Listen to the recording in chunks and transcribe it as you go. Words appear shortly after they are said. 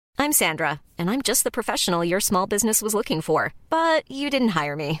I'm Sandra, and I'm just the professional your small business was looking for. But you didn't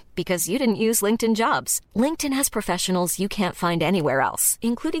hire me because you didn't use LinkedIn Jobs. LinkedIn has professionals you can't find anywhere else,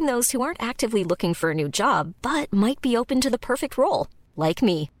 including those who aren't actively looking for a new job, but might be open to the perfect role, like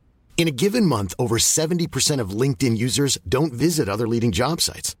me. In a given month, over 70% of LinkedIn users don't visit other leading job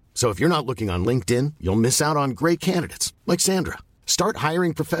sites. So if you're not looking on LinkedIn, you'll miss out on great candidates like Sandra. Start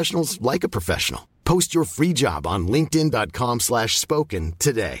hiring professionals like a professional. Post your free job on linkedin.com/spoken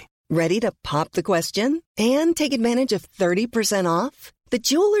today. Ready to pop the question and take advantage of 30% off? The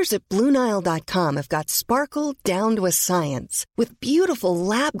jewelers at BlueNile.com have got sparkle down to a science with beautiful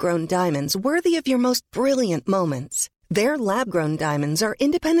lab-grown diamonds worthy of your most brilliant moments. Their lab-grown diamonds are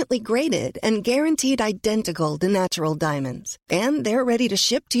independently graded and guaranteed identical to natural diamonds. And they're ready to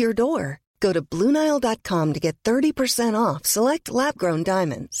ship to your door. Go to BlueNile.com to get 30% off select lab-grown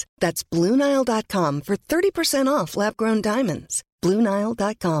diamonds. That's BlueNile.com for 30% off lab-grown diamonds.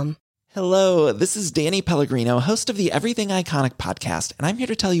 BlueNile.com. Hello, this is Danny Pellegrino, host of the Everything Iconic podcast, and I'm here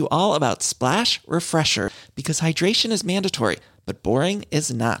to tell you all about Splash Refresher, because hydration is mandatory, but boring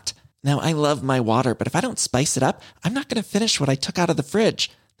is not. Now, I love my water, but if I don't spice it up, I'm not going to finish what I took out of the fridge.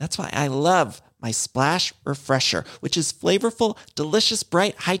 That's why I love my Splash Refresher, which is flavorful, delicious,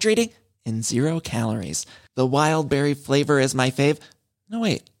 bright, hydrating, and 0 calories. The wild berry flavor is my fave. No,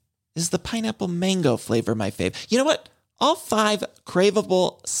 wait, is the pineapple mango flavor my fave? You know what? All 5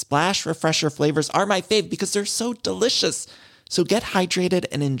 craveable Splash Refresher flavors are my fave because they're so delicious. So get hydrated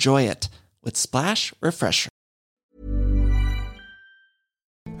and enjoy it with Splash Refresher.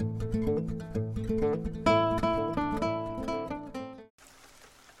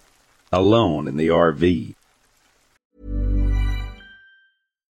 Alone in the RV.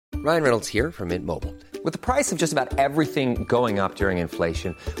 Ryan Reynolds here from Mint Mobile. With the price of just about everything going up during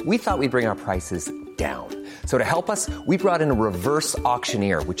inflation, we thought we'd bring our prices down. So to help us, we brought in a reverse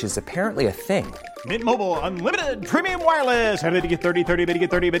auctioneer, which is apparently a thing. Mint Mobile Unlimited Premium Wireless. How to get 30, 30, bit to get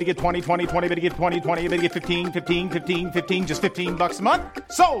 30, bit to get 20, 20, 20, bit to get 20, 20, bit to get 15, 15, 15, 15, just $15 a month?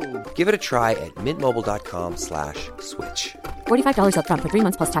 Sold! Give it a try at mintmobile.com/switch. $45 up front for 3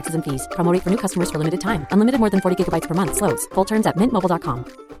 months plus taxes and fees. Promo rate for new customers for limited time. Unlimited more than 40 gigabytes per month. Slows full terms at mintmobile.com.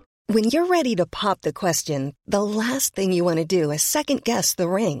 When you're ready to pop the question, the last thing you want to do is second-guess the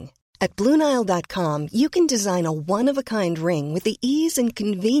ring. At BlueNile.com, you can design a one-of-a-kind ring with the ease and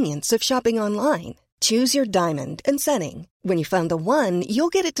convenience of shopping online. Choose your diamond and setting. When you find the one, you'll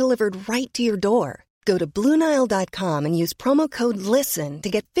get it delivered right to your door. Go to BlueNile.com and use promo code LISTEN to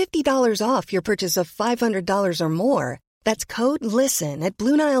get $50 off your purchase of $500 or more. That's code LISTEN at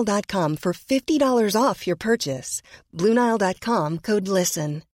BlueNile.com for $50 off your purchase. BlueNile.com, code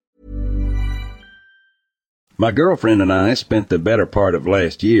LISTEN. My girlfriend and I spent the better part of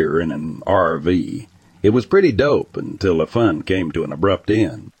last year in an RV. It was pretty dope until the fun came to an abrupt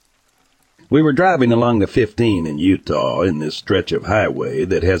end. We were driving along the 15 in Utah in this stretch of highway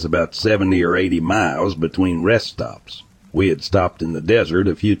that has about 70 or 80 miles between rest stops. We had stopped in the desert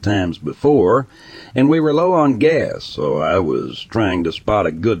a few times before, and we were low on gas, so I was trying to spot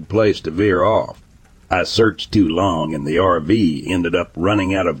a good place to veer off. I searched too long, and the RV ended up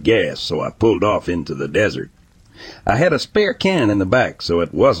running out of gas, so I pulled off into the desert. I had a spare can in the back, so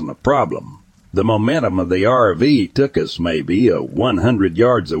it wasn't a problem. The momentum of the RV took us maybe 100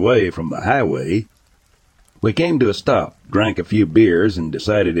 yards away from the highway. We came to a stop, drank a few beers, and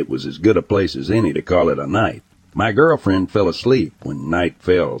decided it was as good a place as any to call it a night. My girlfriend fell asleep when night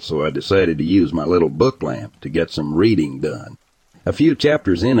fell, so I decided to use my little book lamp to get some reading done. A few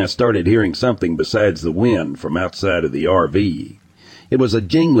chapters in, I started hearing something besides the wind from outside of the RV. It was a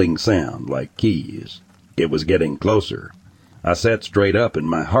jingling sound like keys. It was getting closer. I sat straight up and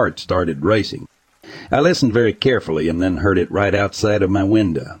my heart started racing. I listened very carefully and then heard it right outside of my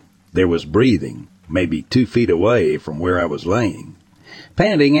window. There was breathing, maybe 2 feet away from where I was laying.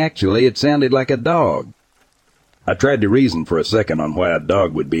 Panting, actually, it sounded like a dog. I tried to reason for a second on why a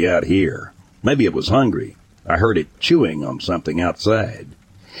dog would be out here. Maybe it was hungry. I heard it chewing on something outside.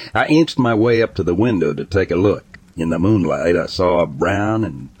 I inched my way up to the window to take a look. In the moonlight, I saw a brown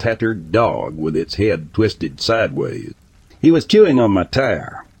and tattered dog with its head twisted sideways. He was chewing on my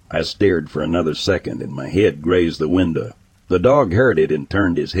tire. I stared for another second, and my head grazed the window. The dog heard it and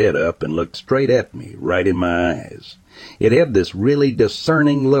turned his head up and looked straight at me, right in my eyes. It had this really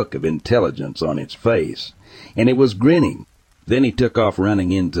discerning look of intelligence on its face, and it was grinning. Then he took off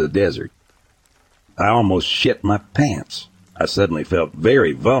running into the desert. I almost shit my pants. I suddenly felt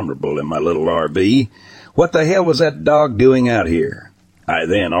very vulnerable in my little RV. What the hell was that dog doing out here? I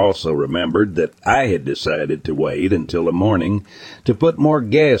then also remembered that I had decided to wait until the morning to put more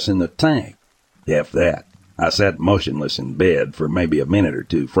gas in the tank. F that. I sat motionless in bed for maybe a minute or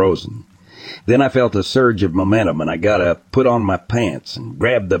two, frozen. Then I felt a surge of momentum, and I got up, put on my pants, and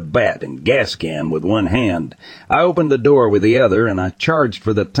grabbed the bat and gas can with one hand. I opened the door with the other, and I charged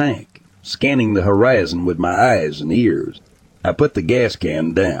for the tank, scanning the horizon with my eyes and ears. I put the gas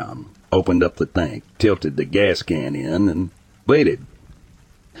can down, opened up the tank, tilted the gas can in, and waited.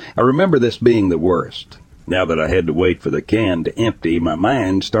 I remember this being the worst. Now that I had to wait for the can to empty, my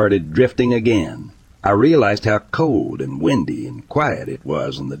mind started drifting again. I realized how cold and windy and quiet it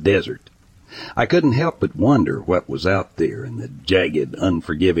was in the desert. I couldn't help but wonder what was out there in the jagged,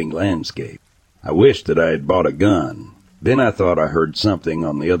 unforgiving landscape. I wished that I had bought a gun. Then I thought I heard something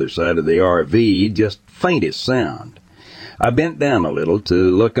on the other side of the RV, just faintest sound. I bent down a little to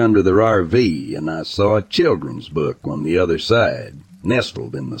look under the RV, and I saw a children's book on the other side,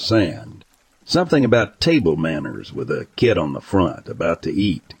 nestled in the sand. Something about table manners with a kid on the front, about to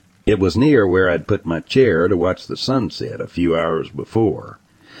eat. It was near where I'd put my chair to watch the sunset a few hours before.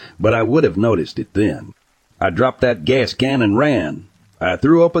 But I would have noticed it then. I dropped that gas can and ran. I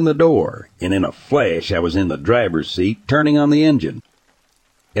threw open the door, and in a flash I was in the driver's seat, turning on the engine.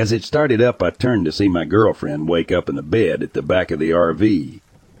 As it started up, I turned to see my girlfriend wake up in the bed at the back of the RV.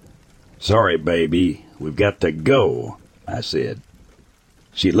 "Sorry, baby, we've got to go," I said.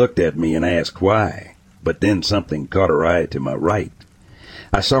 She looked at me and asked why, but then something caught her eye to my right.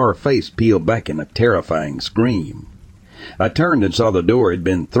 I saw her face peel back in a terrifying scream. I turned and saw the door had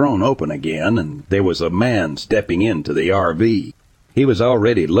been thrown open again, and there was a man stepping into the RV. He was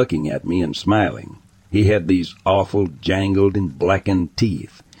already looking at me and smiling. He had these awful, jangled and blackened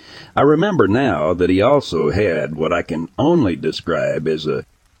teeth. I remember now that he also had what I can only describe as a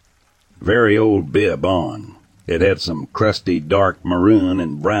very old bib on. It had some crusty dark maroon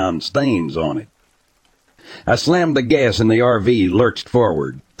and brown stains on it. I slammed the gas and the RV lurched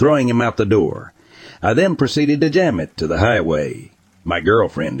forward, throwing him out the door. I then proceeded to jam it to the highway. My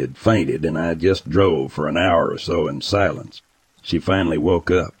girlfriend had fainted, and I just drove for an hour or so in silence. She finally woke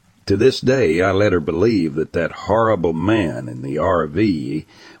up. To this day, I let her believe that that horrible man in the RV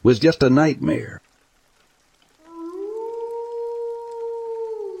was just a nightmare.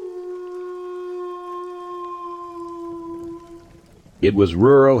 It was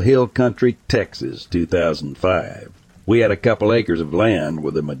rural hill country, Texas, 2005. We had a couple acres of land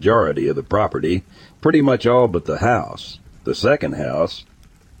with the majority of the property, pretty much all but the house. The second house,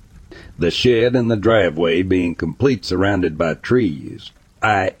 the shed and the driveway being complete, surrounded by trees.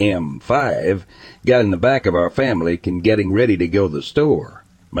 I M5 got in the back of our family getting ready to go to the store.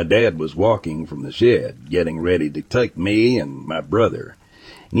 My dad was walking from the shed, getting ready to take me and my brother.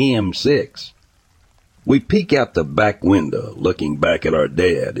 EM6. We peek out the back window, looking back at our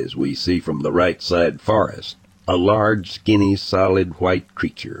dad as we see from the right side forest. A large, skinny, solid white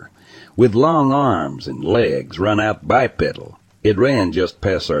creature, with long arms and legs run out bipedal. It ran just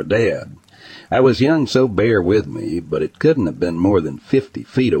past our dad. I was young, so bear with me, but it couldn't have been more than 50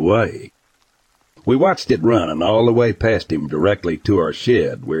 feet away. We watched it running all the way past him directly to our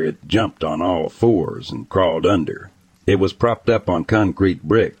shed, where it jumped on all fours and crawled under. It was propped up on concrete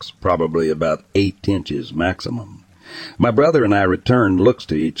bricks, probably about 8 inches maximum. My brother and I returned looks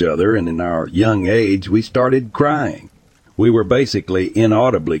to each other, and in our young age we started crying. We were basically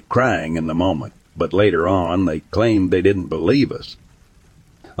inaudibly crying in the moment, but later on they claimed they didn't believe us.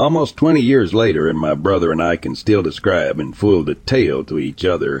 Almost 20 years later, and my brother and I can still describe in full detail to each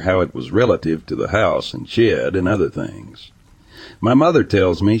other how it was relative to the house and shed and other things. My mother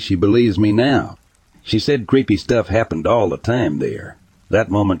tells me she believes me now. She said creepy stuff happened all the time there.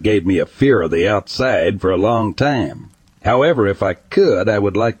 That moment gave me a fear of the outside for a long time. However, if I could, I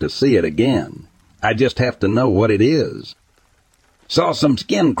would like to see it again. I just have to know what it is. Saw some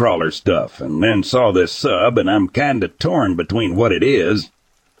skin crawler stuff, and then saw this sub, and I'm kinda torn between what it is.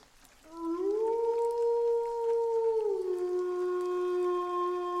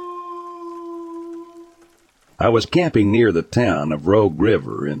 I was camping near the town of Rogue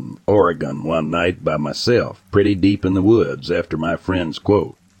River in Oregon one night by myself, pretty deep in the woods after my friend's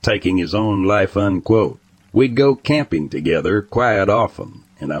quote, taking his own life unquote. We'd go camping together quiet often,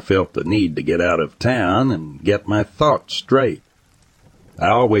 and I felt the need to get out of town and get my thoughts straight. I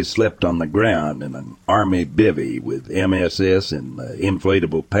always slept on the ground in an army bivvy with MSS and an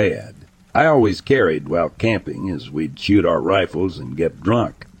inflatable pad. I always carried while camping as we'd shoot our rifles and get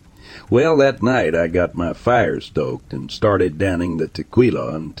drunk. Well, that night I got my fire stoked and started downing the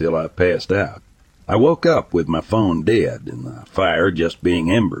tequila until I passed out. I woke up with my phone dead and the fire just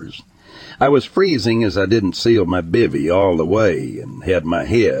being embers. I was freezing as I didn't seal my bivvy all the way and had my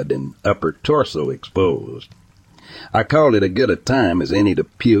head and upper torso exposed. I called it as good a time as any to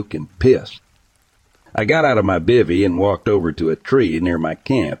puke and piss. I got out of my bivvy and walked over to a tree near my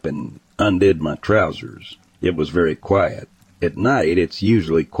camp and undid my trousers. It was very quiet. At night it's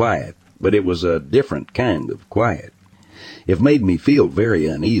usually quiet, but it was a different kind of quiet. It made me feel very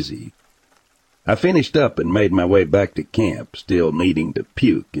uneasy. I finished up and made my way back to camp, still needing to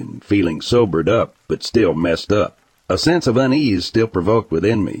puke and feeling sobered up, but still messed up. A sense of unease still provoked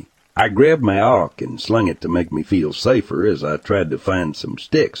within me. I grabbed my awk and slung it to make me feel safer as I tried to find some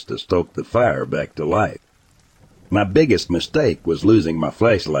sticks to stoke the fire back to life. My biggest mistake was losing my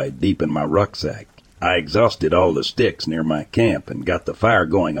flashlight deep in my rucksack. I exhausted all the sticks near my camp and got the fire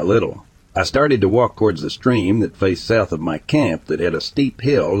going a little. I started to walk towards the stream that faced south of my camp that had a steep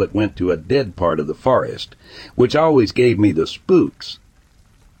hill that went to a dead part of the forest, which always gave me the spooks.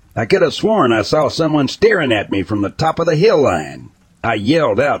 I could have sworn I saw someone staring at me from the top of the hill line. I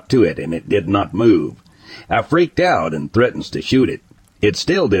yelled out to it, and it did not move. I freaked out and threatened to shoot it. It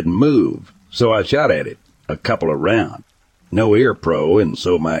still didn't move, so I shot at it, a couple of rounds. No ear pro, and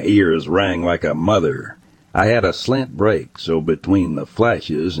so my ears rang like a mother. I had a slant break, so between the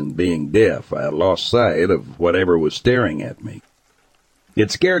flashes and being deaf, I lost sight of whatever was staring at me.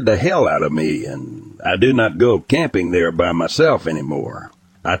 It scared the hell out of me, and I do not go camping there by myself anymore.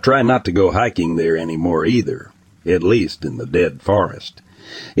 I try not to go hiking there anymore either, at least in the dead forest.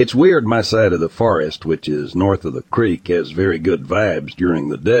 It's weird my side of the forest, which is north of the creek, has very good vibes during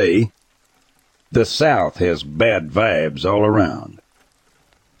the day. The south has bad vibes all around.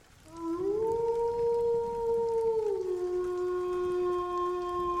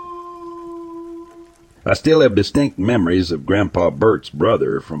 I still have distinct memories of Grandpa Bert's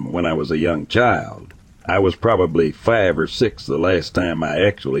brother from when I was a young child. I was probably 5 or 6 the last time I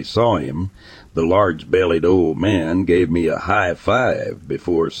actually saw him. The large-bellied old man gave me a high five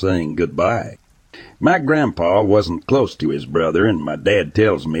before saying goodbye. My grandpa wasn't close to his brother, and my dad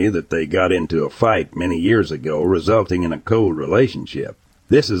tells me that they got into a fight many years ago, resulting in a cold relationship.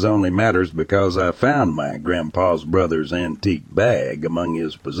 This is only matters because I found my grandpa's brother's antique bag among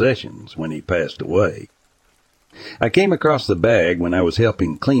his possessions when he passed away. I came across the bag when I was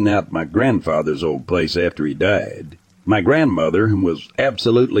helping clean out my grandfather's old place after he died. My grandmother, who was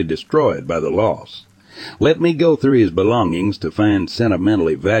absolutely destroyed by the loss, let me go through his belongings to find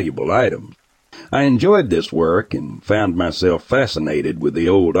sentimentally valuable items. I enjoyed this work and found myself fascinated with the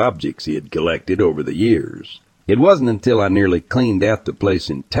old objects he had collected over the years. It wasn't until I nearly cleaned out the place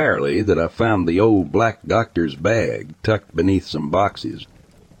entirely that I found the old black doctor's bag tucked beneath some boxes.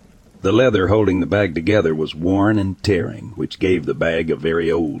 The leather holding the bag together was worn and tearing, which gave the bag a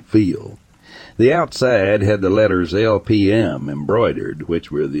very old feel. The outside had the letters LPM embroidered,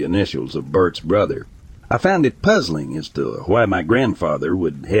 which were the initials of Bert's brother. I found it puzzling as to why my grandfather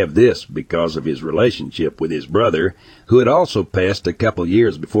would have this because of his relationship with his brother, who had also passed a couple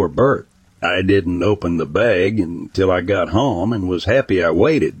years before Bert. I didn't open the bag until I got home and was happy I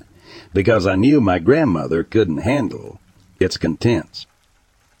waited, because I knew my grandmother couldn't handle its contents.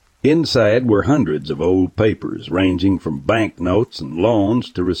 Inside were hundreds of old papers, ranging from banknotes and loans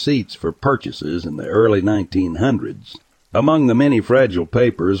to receipts for purchases in the early 1900s. Among the many fragile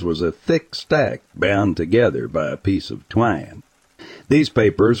papers was a thick stack bound together by a piece of twine. These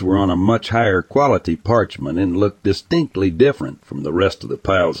papers were on a much higher quality parchment and looked distinctly different from the rest of the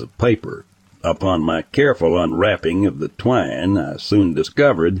piles of paper. Upon my careful unwrapping of the twine, I soon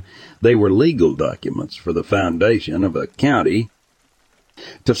discovered they were legal documents for the foundation of a county.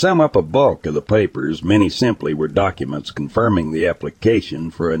 To sum up a bulk of the papers, many simply were documents confirming the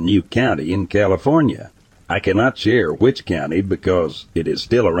application for a new county in California. I cannot share which county because it is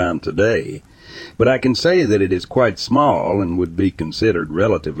still around today, but I can say that it is quite small and would be considered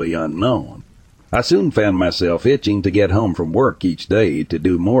relatively unknown. I soon found myself itching to get home from work each day to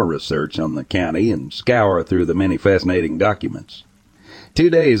do more research on the county and scour through the many fascinating documents. 2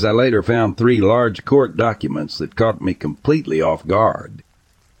 days I later found 3 large court documents that caught me completely off guard.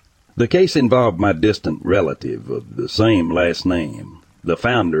 The case involved my distant relative of the same last name, the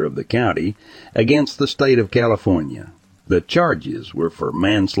founder of the county, against the state of California. The charges were for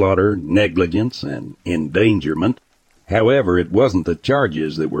manslaughter, negligence, and endangerment. However, it wasn't the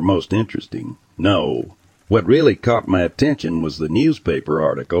charges that were most interesting. No. What really caught my attention was the newspaper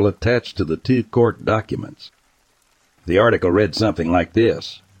article attached to the 2 court documents. The article read something like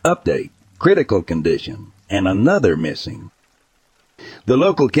this: Update, critical condition, and another missing. The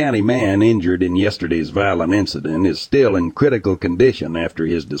local county man injured in yesterday's violent incident is still in critical condition after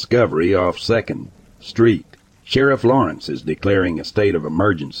his discovery off 2nd Street. Sheriff Lawrence is declaring a state of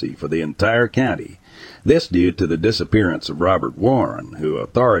emergency for the entire county. This due to the disappearance of Robert Warren, who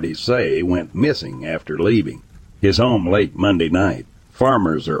authorities say went missing after leaving his home late Monday night.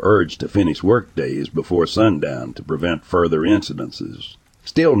 Farmers are urged to finish work days before sundown to prevent further incidences.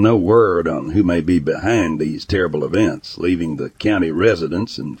 Still no word on who may be behind these terrible events, leaving the county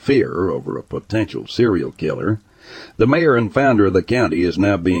residents in fear over a potential serial killer. The mayor and founder of the county is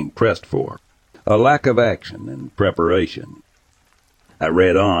now being pressed for a lack of action and preparation. I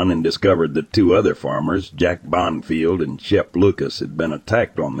read on and discovered that 2 other farmers, Jack Bonfield and Shep Lucas, had been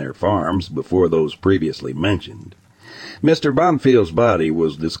attacked on their farms before those previously mentioned. Mr. Bonfield's body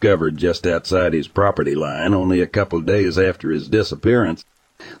was discovered just outside his property line only a couple days after his disappearance,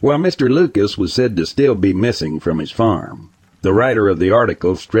 while Mr. Lucas was said to still be missing from his farm. The writer of the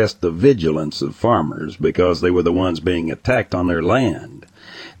article stressed the vigilance of farmers because they were the ones being attacked on their land.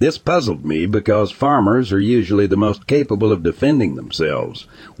 This puzzled me because farmers are usually the most capable of defending themselves.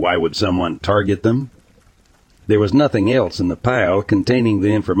 Why would someone target them? There was nothing else in the pile containing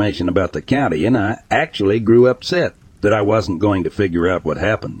the information about the county, and I actually grew upset that I wasn't going to figure out what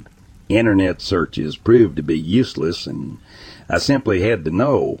happened. Internet searches proved to be useless, and I simply had to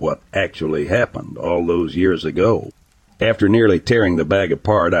know what actually happened all those years ago. After nearly tearing the bag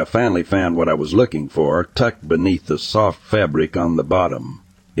apart, I finally found what I was looking for, tucked beneath the soft fabric on the bottom.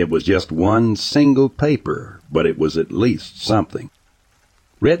 It was just one single paper, but it was at least something.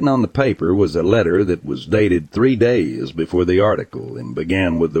 Written on the paper was a letter that was dated 3 days before the article and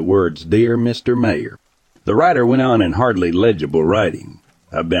began with the words, "Dear Mr. Mayor." The writer went on in hardly legible writing.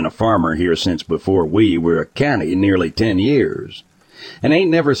 I've been a farmer here since before we were a county nearly 10 years, and ain't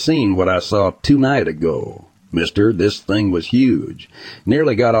never seen what I saw 2 nights ago. Mister, this thing was huge.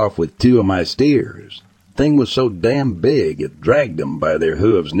 Nearly got off with 2 of my steers. Thing was so damn big it dragged them by their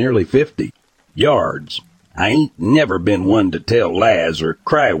hooves nearly 50 yards. I ain't never been one to tell lies or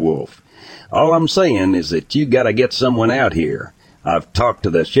cry wolf. All I'm saying is that you gotta get someone out here. I've talked to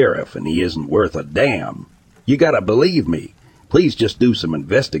the sheriff, and he isn't worth a damn. You gotta believe me. Please just do some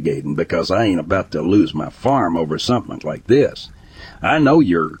investigating, because I ain't about to lose my farm over something like this. I know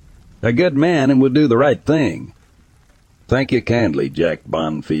you're a good man and will do the right thing. Thank you kindly, Jack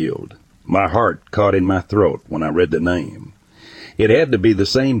Bonfield. My heart caught in my throat when I read the name. It had to be the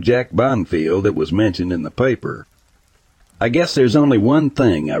same Jack Bonfield that was mentioned in the paper. I guess there's only one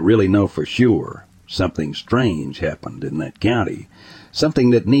thing I really know for sure. Something strange happened in that county. Something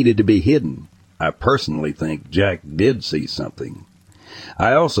that needed to be hidden. I personally think Jack did see something.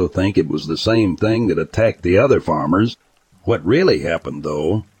 I also think it was the same thing that attacked the other farmers. What really happened,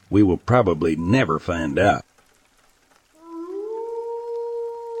 though, we will probably never find out.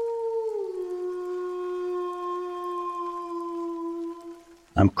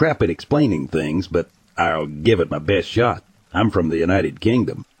 I'm crap at explaining things, but I'll give it my best shot. I'm from the United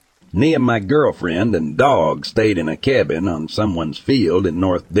Kingdom. Me and my girlfriend and dog stayed in a cabin on someone's field in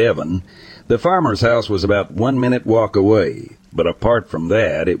North Devon. The farmer's house was about 1 minute walk away, but apart from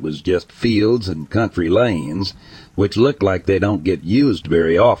that, it was just fields and country lanes, which look like they don't get used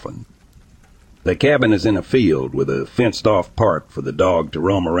very often. The cabin is in a field with a fenced-off part for the dog to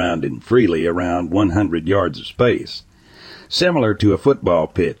roam around in freely around 100 yards of space, similar to a football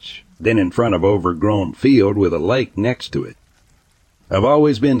pitch, then in front of overgrown field with a lake next to it. I've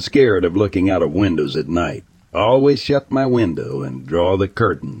always been scared of looking out of windows at night. Always shut my window and draw the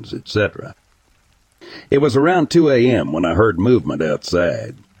curtains, etc. It was around 2 a.m. when I heard movement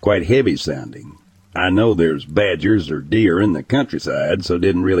outside, quite heavy sounding. I know there's badgers or deer in the countryside, so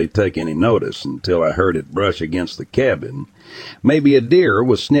didn't really take any notice until I heard it brush against the cabin. Maybe a deer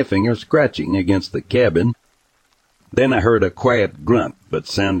was sniffing or scratching against the cabin. Then I heard a quiet grunt, but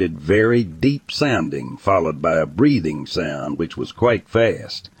sounded very deep-sounding, followed by a breathing sound, which was quite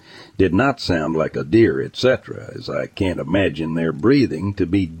fast. Did not sound like a deer, etc., as I can't imagine their breathing to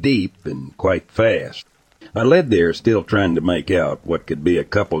be deep and quite fast. I led there, still trying to make out what could be a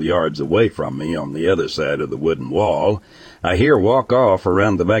couple yards away from me on the other side of the wooden wall. I hear walk off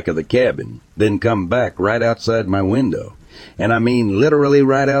around the back of the cabin, then come back right outside my window. And I mean literally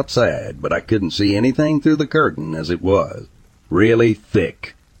right outside, but I couldn't see anything through the curtain as it was. Really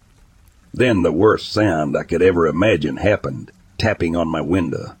thick. Then the worst sound I could ever imagine happened, tapping on my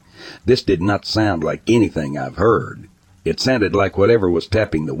window. This did not sound like anything I've heard. It sounded like whatever was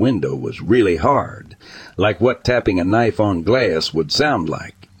tapping the window was really hard, like what tapping a knife on glass would sound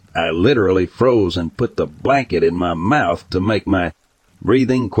like. I literally froze and put the blanket in my mouth to make my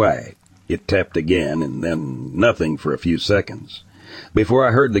breathing quiet. It tapped again, and then nothing for a few seconds, before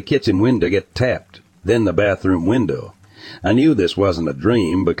I heard the kitchen window get tapped, then the bathroom window. I knew this wasn't a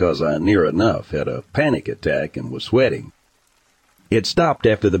dream because I near enough had a panic attack and was sweating. It stopped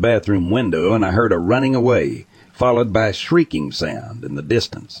after the bathroom window, and I heard a running away, followed by a shrieking sound in the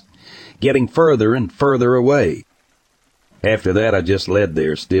distance, getting further and further away. After that, I just lay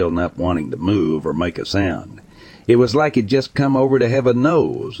there, still not wanting to move or make a sound. It was like he'd just come over to have a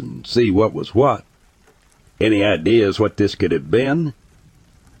nose and see what was what. Any ideas what this could have been?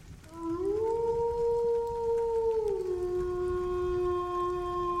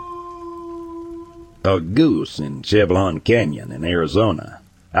 A goose in Chevelon Canyon in Arizona.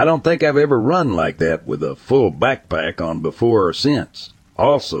 I don't think I've ever run like that with a full backpack on before or since.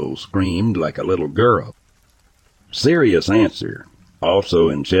 Also screamed like a little girl. Serious answer. Also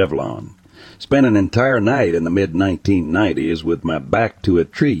in Chevelon. Spent an entire night in the mid-1990s with my back to a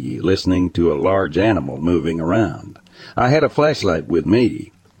tree listening to a large animal moving around. I had a flashlight with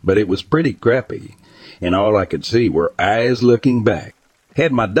me, but it was pretty crappy, and all I could see were eyes looking back.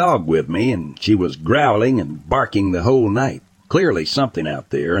 Had my dog with me, and she was growling and barking the whole night. Clearly something out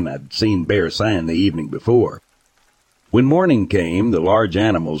there, and I'd seen bear sign the evening before. When morning came, the large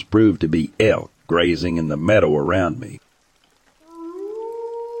animals proved to be elk grazing in the meadow around me.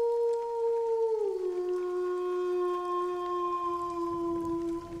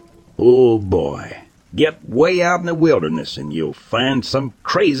 Oh boy, get way out in the wilderness and you'll find some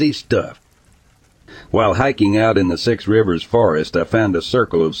crazy stuff. While hiking out in the Six Rivers Forest, I found a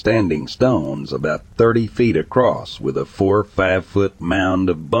circle of standing stones about 30 feet across with a 4 or 5 foot mound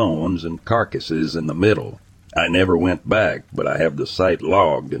of bones and carcasses in the middle. I never went back, but I have the site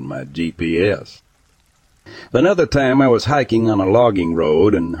logged in my GPS. Another time I was hiking on a logging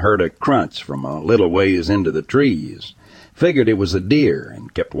road and heard a crunch from a little ways into the trees. Figured it was a deer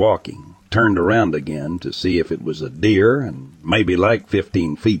and kept walking. Turned around again to see if it was a deer, and maybe like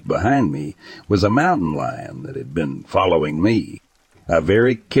 15 feet behind me was a mountain lion that had been following me. I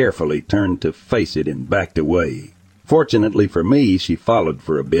very carefully turned to face it and backed away. Fortunately for me, she followed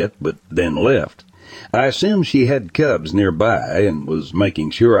for a bit, but then left. I assumed she had cubs nearby and was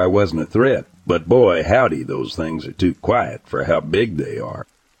making sure I wasn't a threat, but boy, howdy, those things are too quiet for how big they are.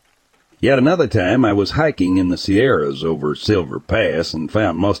 Yet another time I was hiking in the Sierras over Silver Pass and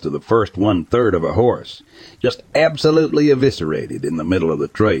found most of the first 1/3 of a horse, just absolutely eviscerated in the middle of the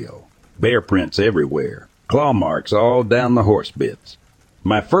trail. Bear prints everywhere, claw marks all down the horse bits.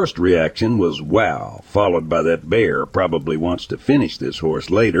 My first reaction was wow, followed by that bear probably wants to finish this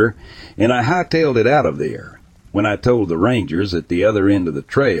horse later, and I hightailed it out of there. When I told the rangers at the other end of the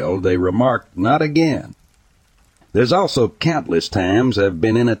trail, they remarked, "Not again." There's also countless times I've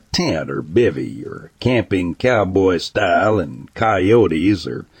been in a tent or bivvy or camping cowboy style and coyotes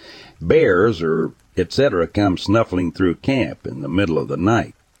or bears or etc. come snuffling through camp in the middle of the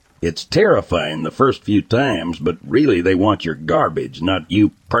night. It's terrifying the first few times, but really they want your garbage, not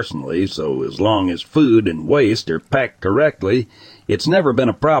you personally, so as long as food and waste are packed correctly, it's never been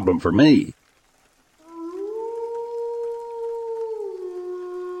a problem for me.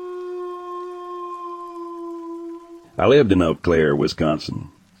 I lived in Eau Claire, Wisconsin.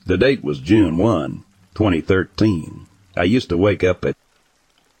 The date was June 1, 2013. I used to wake up at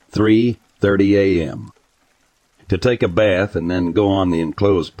 3:30 a.m. to take a bath and then go on the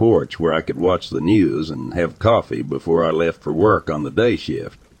enclosed porch where I could watch the news and have coffee before I left for work on the day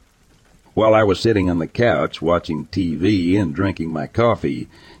shift. While I was sitting on the couch watching TV and drinking my coffee,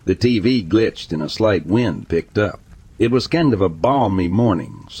 the TV glitched and a slight wind picked up. It was kind of a balmy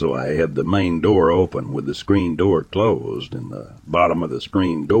morning, so I had the main door open with the screen door closed and the bottom of the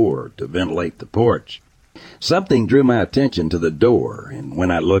screen door to ventilate the porch. Something drew my attention to the door, and when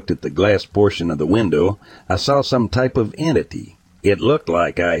I looked at the glass portion of the window, I saw some type of entity. It looked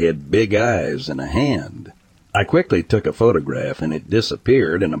like I had big eyes and a hand. I quickly took a photograph, and it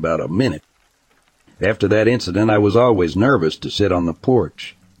disappeared in about a minute. After that incident, I was always nervous to sit on the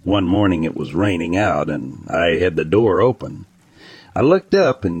porch. One morning it was raining out, and I had the door open. I looked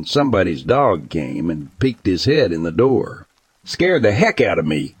up, and somebody's dog came and peeked his head in the door. Scared the heck out of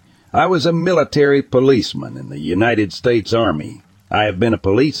me. I was a military policeman in the United States Army. I have been a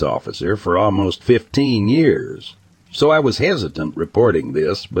police officer for almost 15 years. So I was hesitant reporting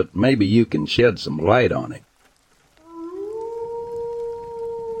this, but maybe you can shed some light on it.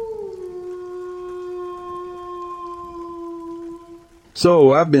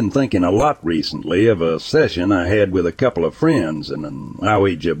 So I've been thinking a lot recently of a session I had with a couple of friends in an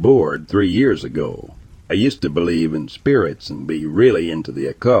Ouija board 3 years ago. I used to believe in spirits and be really into the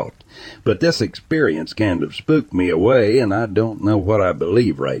occult, but this experience kind of spooked me away, and I don't know what I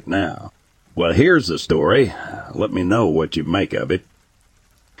believe right now. Well, here's the story. Let me know what you make of it.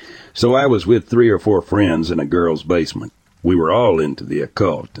 So I was with 3 or 4 friends in a girl's basement. We were all into the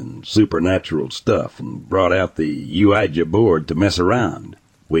occult and supernatural stuff and brought out the Ouija board to mess around.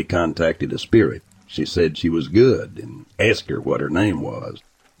 We contacted a spirit. She said she was good and asked her what her name was.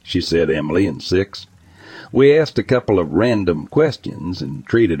 She said Emily and 6. We asked a couple of random questions and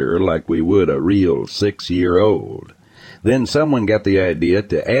treated her like we would a real 6-year-old. Then someone got the idea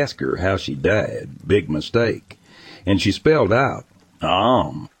to ask her how she died. Big mistake. And she spelled out,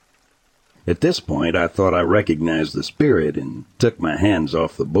 At this point, I thought I recognized the spirit and took my hands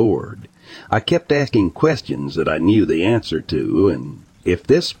off the board. I kept asking questions that I knew the answer to, and if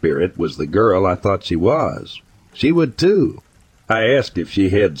this spirit was the girl I thought she was, she would too. I asked if she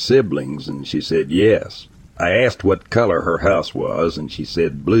had siblings, and she said yes. I asked what color her house was, and she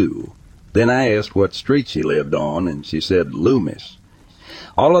said blue. Then I asked what street she lived on, and she said Loomis.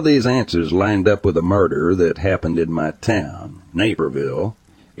 All of these answers lined up with a murder that happened in my town, Naperville,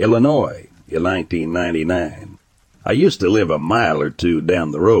 Illinois, in 1999. I used to live a mile or two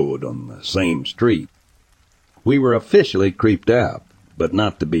down the road on the same street. We were officially creeped out, but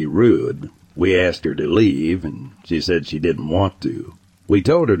not to be rude. We asked her to leave, and she said she didn't want to. We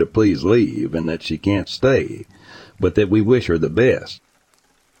told her to please leave and that she can't stay, but that we wish her the best.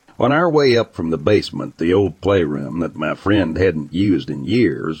 On our way up from the basement, the old playroom that my friend hadn't used in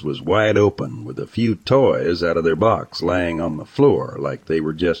years was wide open with a few toys out of their box lying on the floor like they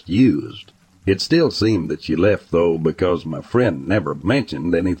were just used. It still seemed that she left, though, because my friend never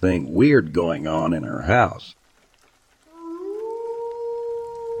mentioned anything weird going on in her house.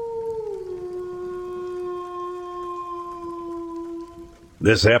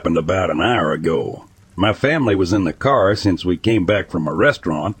 This happened about an hour ago. My family was in the car since we came back from a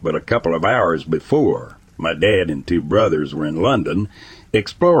restaurant, but a couple of hours before, my dad and 2 brothers were in London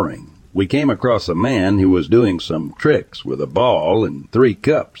exploring. We came across a man who was doing some tricks with a ball and 3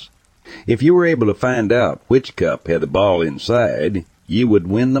 cups. If you were able to find out which cup had the ball inside, you would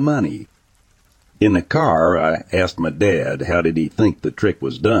win the money. In the car, I asked my dad how did he think the trick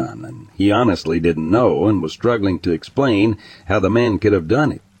was done, and he honestly didn't know and was struggling to explain how the man could have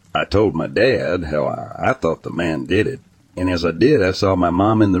done it. I told my dad how I thought the man did it, and as I did, I saw my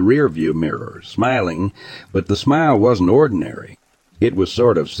mom in the rearview mirror, smiling, but the smile wasn't ordinary. It was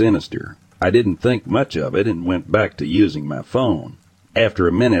sort of sinister. I didn't think much of it and went back to using my phone. After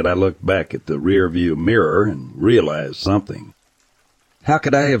a minute, I looked back at the rearview mirror and realized something. How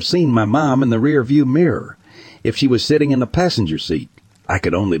could I have seen my mom in the rearview mirror if she was sitting in the passenger seat? I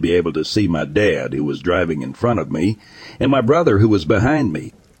could only be able to see my dad, who was driving in front of me, and my brother, who was behind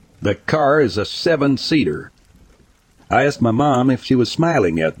me. The car is a 7-seater. I asked my mom if she was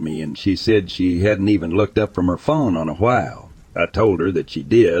smiling at me, and she said she hadn't even looked up from her phone in a while. I told her that she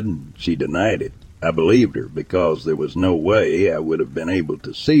did, and she denied it. I believed her because there was no way I would have been able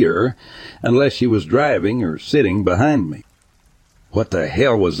to see her unless she was driving or sitting behind me. What the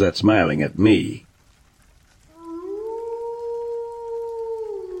hell was that smiling at me?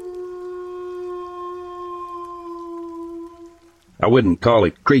 I wouldn't call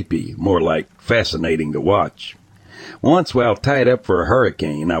it creepy, more like fascinating to watch. Once, while tied up for a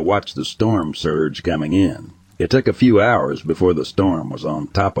hurricane, I watched the storm surge coming in. It took a few hours before the storm was on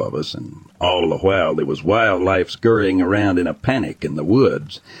top of us, and all the while there was wildlife scurrying around in a panic in the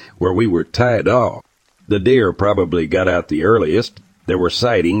woods where we were tied off. The deer probably got out the earliest. There were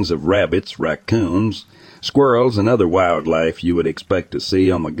sightings of rabbits, raccoons, squirrels, and other wildlife you would expect to see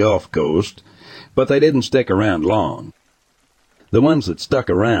on the Gulf Coast, but they didn't stick around long. The ones that stuck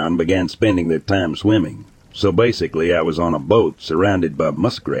around began spending their time swimming. So basically I was on a boat surrounded by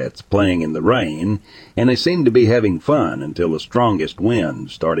muskrats playing in the rain, and they seemed to be having fun until the strongest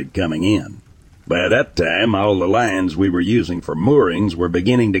wind started coming in. By that time, all the lines we were using for moorings were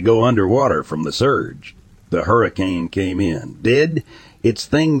beginning to go underwater from the surge. The hurricane came in, did its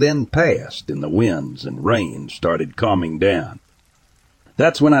thing, then passed, and the winds and rain started calming down.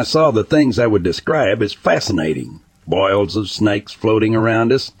 That's when I saw the things I would describe as fascinating. Boils of snakes floating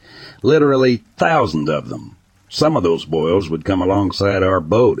around us, literally thousands of them. Some of those boils would come alongside our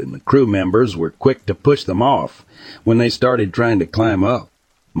boat, and the crew members were quick to push them off when they started trying to climb up.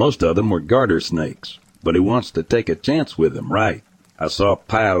 Most of them were garter snakes, but who wants to take a chance with them, right? I saw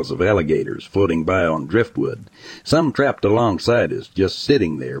piles of alligators floating by on driftwood, some trapped alongside us, just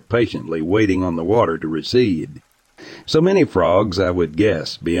sitting there patiently waiting on the water to recede. So many frogs, I would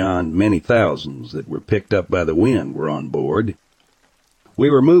guess, beyond many thousands that were picked up by the wind were on board. We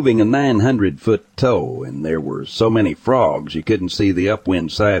were moving a 900-foot tow, and there were so many frogs you couldn't see the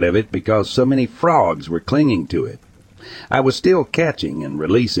upwind side of it because so many frogs were clinging to it. I was still catching and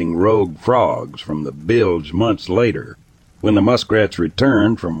releasing rogue frogs from the bilge months later. When the muskrats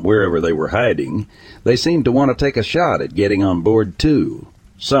returned from wherever they were hiding, they seemed to want to take a shot at getting on board too.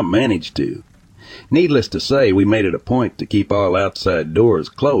 Some managed to. Needless to say, we made it a point to keep all outside doors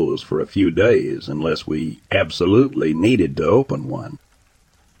closed for a few days unless we absolutely needed to open one.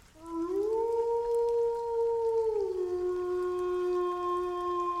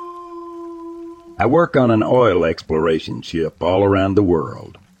 I work on an oil exploration ship all around the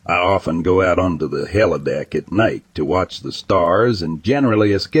world. I often go out onto the helideck at night to watch the stars and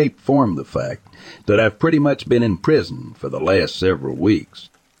generally escape from the fact that I've pretty much been in prison for the last several weeks.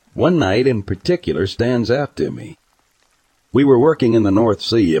 One night in particular stands out to me. We were working in the North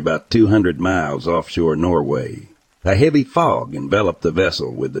Sea about 200 miles offshore Norway. A heavy fog enveloped the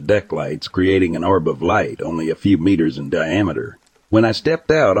vessel with the deck lights creating an orb of light only a few meters in diameter. When I stepped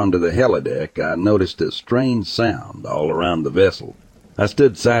out onto the helideck, I noticed a strange sound all around the vessel. I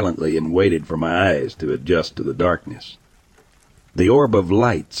stood silently and waited for my eyes to adjust to the darkness. The orb of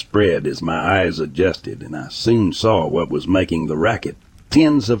light spread as my eyes adjusted, and I soon saw what was making the racket.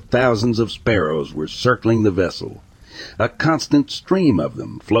 Tens of thousands of sparrows were circling the vessel. A constant stream of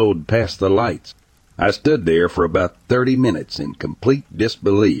them flowed past the lights. I stood there for about 30 minutes in complete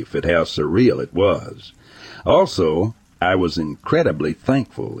disbelief at how surreal it was. Also, I was incredibly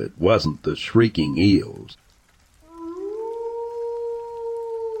thankful it wasn't the shrieking eels.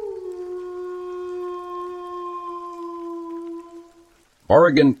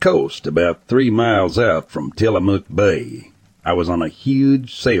 Oregon coast, about 3 miles out from Tillamook Bay. I was on a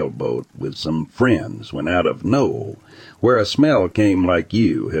huge sailboat with some friends when out of nowhere, where a smell came like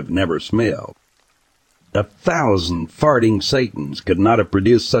you have never smelled. 1,000 farting Satans could not have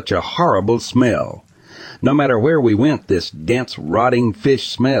produced such a horrible smell. No matter where we went, this dense, rotting fish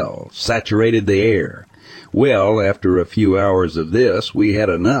smell saturated the air. Well, after a few hours of this, we had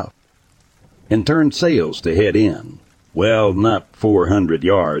enough and turned sails to head in. Well, not 400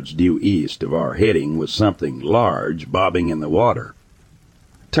 yards due east of our heading was something large bobbing in the water.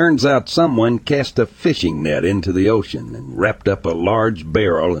 Turns out someone cast a fishing net into the ocean and wrapped up a large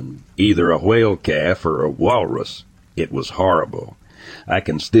barrel in either a whale calf or a walrus. It was horrible. I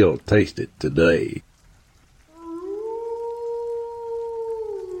can still taste it today.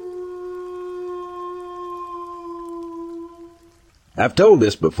 I've told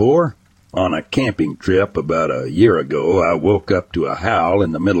this before. On a camping trip about a year ago, I woke up to a howl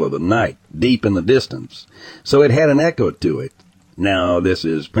in the middle of the night, deep in the distance, so it had an echo to it. Now, this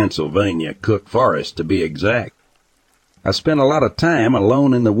is Pennsylvania Cook Forest, to be exact. I spent a lot of time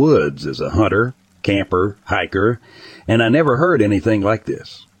alone in the woods as a hunter, camper, hiker, and I never heard anything like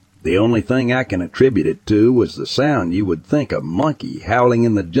this. The only thing I can attribute it to was the sound you would think a monkey howling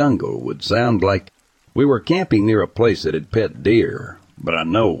in the jungle would sound like. We were camping near a place that had pet deer, but I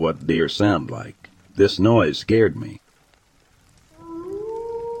know what deer sound like. This noise scared me.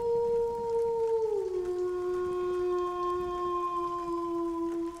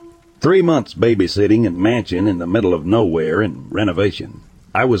 Three months babysitting a mansion in the middle of nowhere in renovation.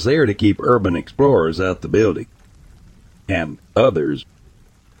 I was there to keep urban explorers out the building. And others.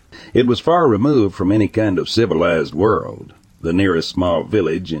 It was far removed from any kind of civilized world. The nearest small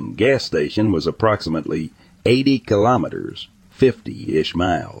village and gas station was approximately 80 kilometers, 50-ish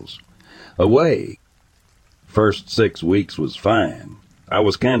miles, away. First 6 weeks was fine. I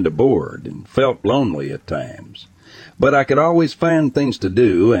was kind of bored and felt lonely at times. But I could always find things to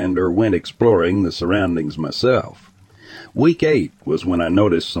do and or went exploring the surroundings myself. Week 8 was when I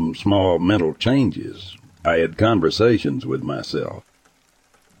noticed some small mental changes. I had conversations with myself.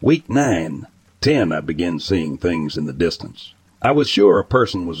 Week 9, 10, I began seeing things in the distance. I was sure a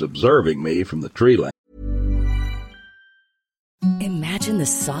person was observing me from the tree line. Imagine the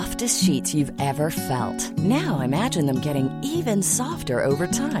softest sheets you've ever felt. Now imagine them getting even softer over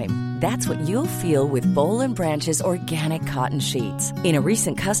time. That's what you'll feel with Boll & Branch's organic cotton sheets. In a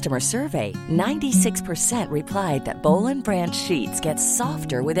recent customer survey, 96% replied that Boll & Branch sheets get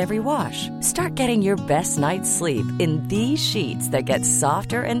softer with every wash. Start getting your best night's sleep in these sheets that get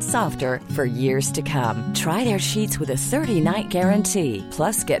softer and softer for years to come. Try their sheets with a 30-night guarantee.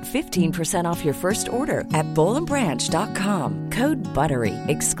 Plus, get 15% off your first order at bollandbranch.com. Code BUTTERY.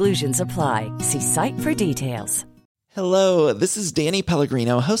 Exclusions apply. See site for details. Hello, this is Danny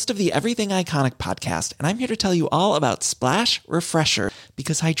Pellegrino, host of the Everything Iconic podcast, and I'm here to tell you all about Splash Refresher,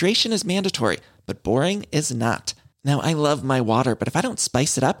 because hydration is mandatory, but boring is not. Now, I love my water, but if I don't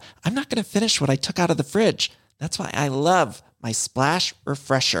spice it up, I'm not going to finish what I took out of the fridge. That's why I love my Splash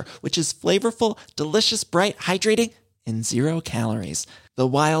Refresher, which is flavorful, delicious, bright, hydrating, and 0 calories. The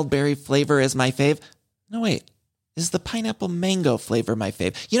wild berry flavor is my fave. No, wait. Is the pineapple mango flavor my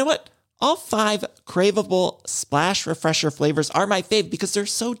fave? You know what? All 5 craveable Splash Refresher flavors are my fave because they're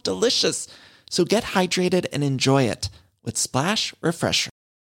so delicious. So get hydrated and enjoy it with Splash Refresher.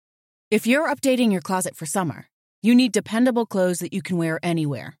 If you're updating your closet for summer, you need dependable clothes that you can wear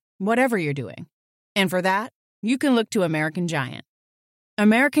anywhere, whatever you're doing. And for that, you can look to American Giant.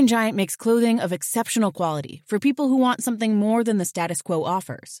 American Giant makes clothing of exceptional quality for people who want something more than the status quo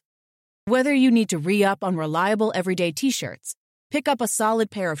offers. Whether you need to re-up on reliable everyday t-shirts, pick up a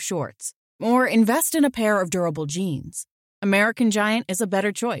solid pair of shorts, or invest in a pair of durable jeans, American Giant is a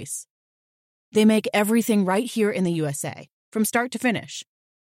better choice. They make everything right here in the USA, from start to finish.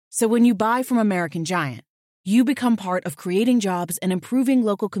 So when you buy from American Giant, you become part of creating jobs and improving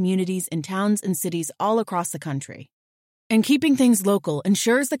local communities in towns and cities all across the country. And keeping things local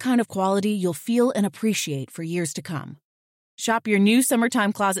ensures the kind of quality you'll feel and appreciate for years to come. Shop your new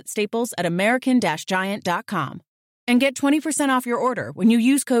summertime closet staples at american-giant.com and get 20% off your order when you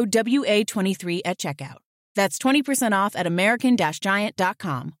use code WA23 at checkout. That's 20% off at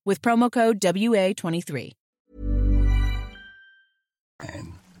american-giant.com with promo code WA23.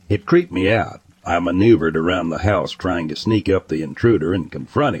 It creeped me out. I maneuvered around the house trying to sneak up the intruder and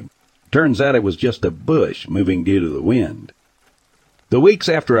confront him. Turns out it was just a bush moving due to the wind. The weeks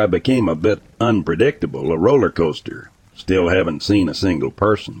after I became a bit unpredictable, a roller coaster. Still haven't seen a single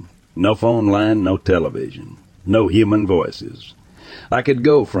person. No phone line, no television. No human voices. I could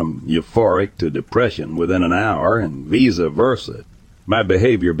go from euphoric to depression within an hour and vice versa. My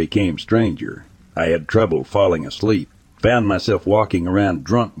behavior became stranger. I had trouble falling asleep. Found myself walking around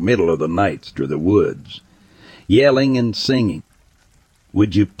drunk middle of the nights through the woods. Yelling and singing.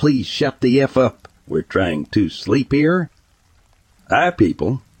 Would you please shut the F up? We're trying to sleep here. Hi,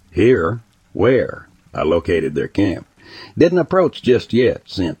 people. Here. Where? I located their camp. Didn't approach just yet,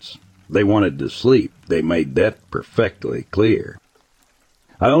 since they wanted to sleep. They made that perfectly clear.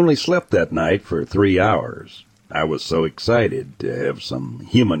 I only slept that night for 3 hours. I was so excited to have some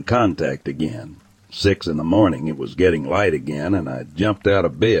human contact again. 6 in the morning, it was getting light again, and I jumped out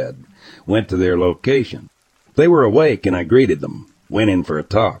of bed, went to their location. They were awake, and I greeted them, went in for a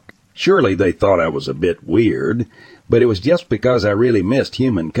talk. Surely they thought I was a bit weird, but it was just because I really missed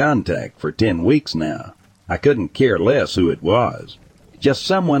human contact for 10 weeks now. I couldn't care less who it was. Just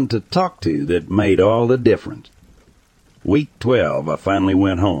someone to talk to that made all the difference. Week 12, I finally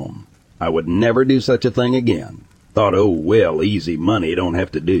went home. I would never do such a thing again. Thought, oh well, easy money, don't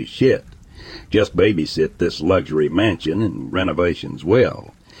have to do shit. Just babysit this luxury mansion and renovations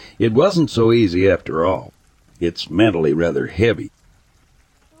well. It wasn't so easy after all. It's mentally rather heavy.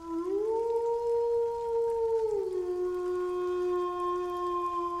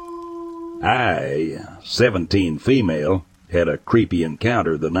 I, 17 female, had a creepy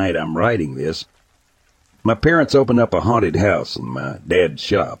encounter the night I'm writing this. My parents opened up a haunted house in my dad's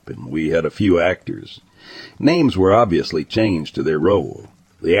shop, and we had a few actors. Names were obviously changed to their role.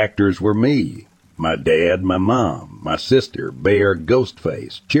 The actors were me, my dad, my mom, my sister, Bear,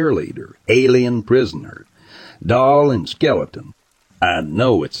 Ghostface, Cheerleader, Alien, Prisoner, Doll, and Skeleton. I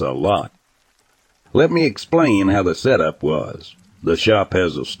know it's a lot. Let me explain how the setup was. The shop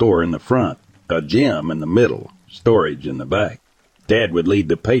has a store in the front, a gym in the middle, storage in the back. Dad would lead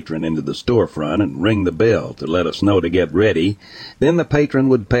the patron into the storefront and ring the bell to let us know to get ready. Then the patron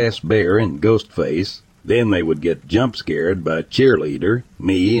would pass Bear and Ghostface. Then they would get jump-scared by Cheerleader,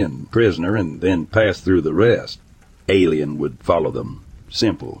 me, and Prisoner, and then pass through the rest. Alien would follow them.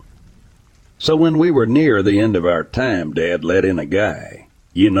 Simple. So when we were near the end of our time, Dad let in a guy.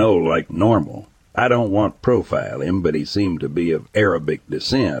 You know, like normal. I don't want to profile him, but he seemed to be of Arabic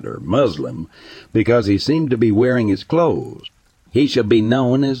descent or Muslim because he seemed to be wearing his clothes. He should be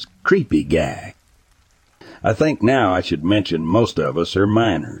known as Creepy Guy. I think now I should mention most of us are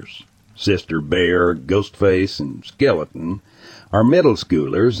minors. Sister Bear, Ghostface, and Skeleton are middle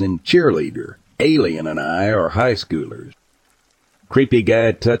schoolers, and Cheerleader, Alien, and I are high schoolers. Creepy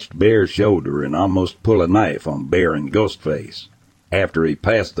Guy touched Bear's shoulder and almost pulled a knife on Bear and Ghostface. After he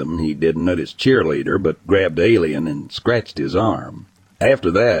passed them, he didn't notice Cheerleader, but grabbed Alien and scratched his arm.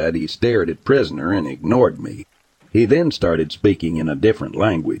 After that, he stared at Prisoner and ignored me. He then started speaking in a different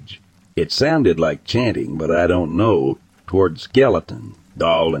language. It sounded like chanting, but I don't know, toward Skeleton,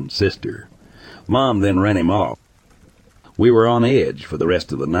 Doll, and Sister. Mom then ran him off. We were on edge for the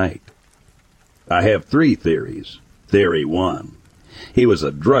rest of the night. I have 3 theories. Theory 1. He was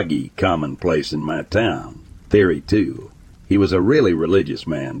a druggie commonplace in my town. Theory 2. He was a really religious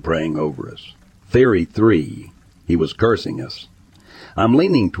man praying over us. Theory 3. He was cursing us. I'm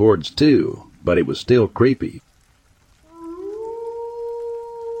leaning towards 2, but it was still creepy.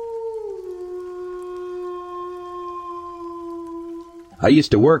 I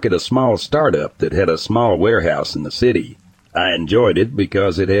used to work at a small startup that had a small warehouse in the city. I enjoyed it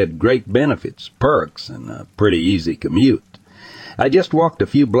because it had great benefits, perks, and a pretty easy commute. I just walked a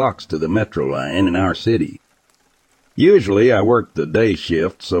few blocks to the metro line in our city. Usually I worked the day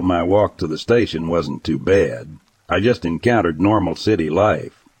shift, so my walk to the station wasn't too bad. I just encountered normal city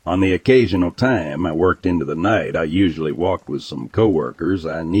life. On the occasional time I worked into the night, I usually walked with some coworkers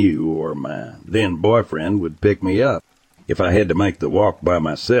I knew, or my then boyfriend would pick me up. If I had to make the walk by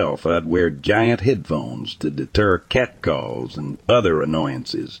myself, I'd wear giant headphones to deter catcalls and other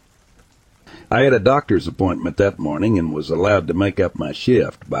annoyances. I had a doctor's appointment that morning and was allowed to make up my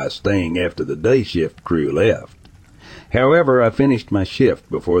shift by staying after the day shift crew left. However, I finished my shift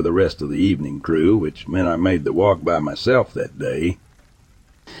before the rest of the evening crew, which meant I made the walk by myself that day.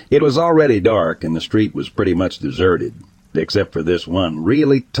 It was already dark and the street was pretty much deserted, except for this one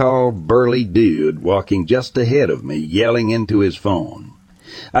really tall, burly dude walking just ahead of me, yelling into his phone.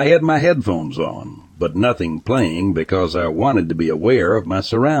 I had my headphones on, but nothing playing because I wanted to be aware of my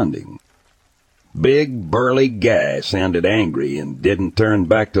surroundings. Big, burly guy sounded angry and didn't turn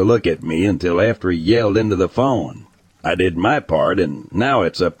back to look at me until after he yelled into the phone. I did my part, and now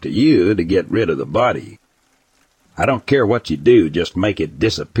it's up to you to get rid of the body. I don't care what you do, just make it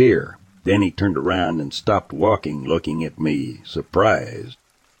disappear. Then he turned around and stopped walking, looking at me, surprised.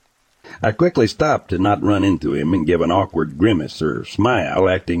 I quickly stopped to not run into him and give an awkward grimace or smile,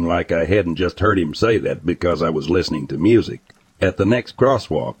 acting like I hadn't just heard him say that because I was listening to music. At the next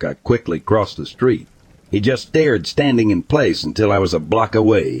crosswalk, I quickly crossed the street. He just stared, standing in place until I was a block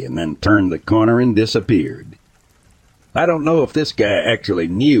away, and then turned the corner and disappeared. I don't know if this guy actually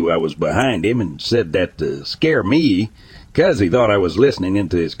knew I was behind him and said that to scare me, 'cause he thought I was listening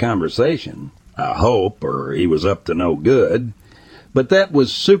into his conversation. I hope, or he was up to no good. But that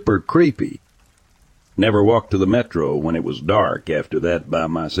was super creepy. Never walked to the metro when it was dark after that by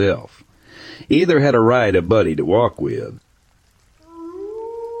myself. Either had to ride a buddy to walk with.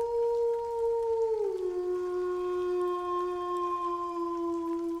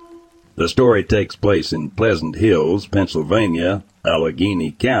 The story takes place in Pleasant Hills, Pennsylvania,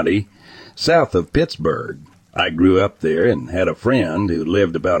 Allegheny County, south of Pittsburgh. I grew up there and had a friend who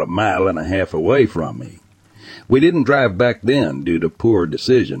lived about 1.5 miles away from me. We didn't drive back then due to poor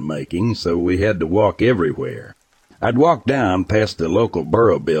decision-making, so we had to walk everywhere. I'd walk down past the local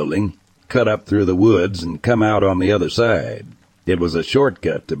borough building, cut up through the woods, and come out on the other side. It was a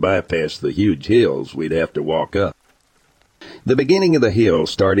shortcut to bypass the huge hills we'd have to walk up. The beginning of the hill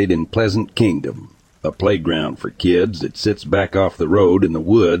started in Pleasant Kingdom, a playground for kids that sits back off the road in the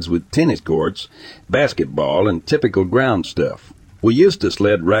woods with tennis courts, basketball, and typical ground stuff. We used to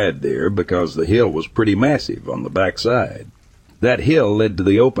sled ride there because the hill was pretty massive on the backside. That hill led to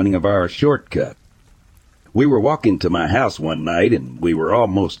the opening of our shortcut. We were walking to my house one night, and we were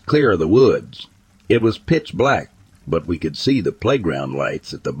almost clear of the woods. It was pitch black, but we could see the playground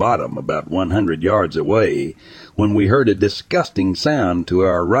lights at the bottom about 100 yards away when we heard a disgusting sound to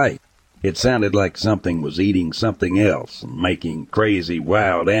our right. It sounded like something was eating something else and making crazy,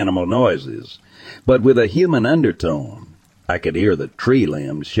 wild animal noises, but with a human undertone. I could hear the tree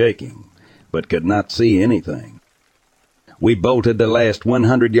limbs shaking, but could not see anything. We bolted the last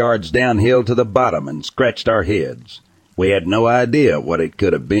 100 yards downhill to the bottom and scratched our heads. We had no idea what it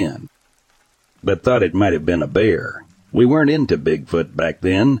could have been, but thought it might have been a bear. We weren't into Bigfoot back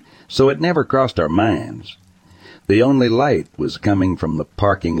then, so it never crossed our minds. The only light was coming from the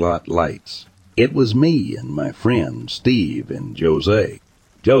parking lot lights. It was me and my friends Steve and Jose.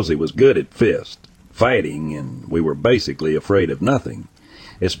 Josie was good at fighting, and we were basically afraid of nothing,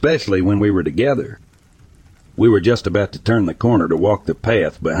 especially when we were together. We were just about to turn the corner to walk the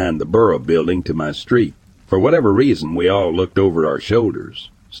path behind the borough building to my street. For whatever reason, we all looked over our shoulders.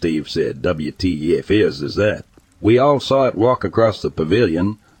 Steve said, "WTF is that?" We all saw it walk across the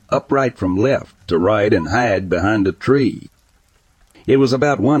pavilion, upright from left to right, and hide behind a tree. It was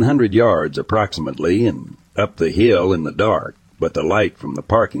about 100 yards approximately, and up the hill in the dark, but the light from the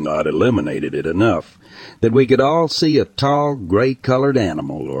parking lot illuminated it enough that we could all see a tall, gray-colored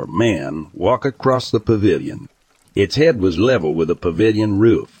animal or man walk across the pavilion. Its head was level with the pavilion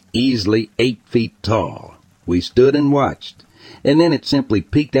roof, easily 8 feet tall. We stood and watched, and then it simply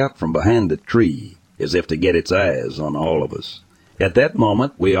peeked out from behind the tree, as if to get its eyes on all of us. At that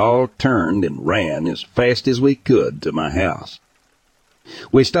moment, we all turned and ran as fast as we could to my house.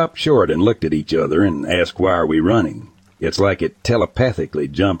 We stopped short and looked at each other and asked, "Why are we running?" It's like it telepathically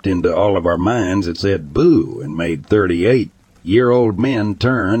jumped into all of our minds and said boo and made 38-year-old men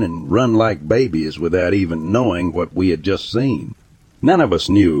turn and run like babies without even knowing what we had just seen. None of us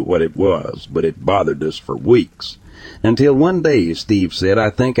knew what it was, but it bothered us for weeks. Until one day Steve said, "I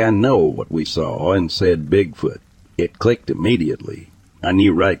think I know what we saw," and said Bigfoot. It clicked immediately. I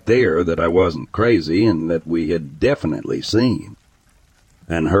knew right there that I wasn't crazy and that we had definitely seen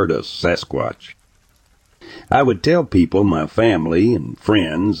and heard a Sasquatch. I would tell people, my family and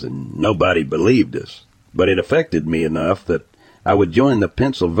friends, and nobody believed us, but it affected me enough that I would join the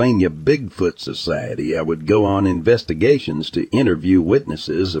Pennsylvania Bigfoot Society. I would go on investigations to interview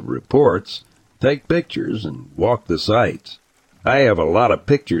witnesses of reports, take pictures, and walk the sites. I have a lot of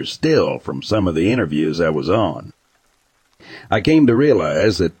pictures still from some of the interviews I was on. I came to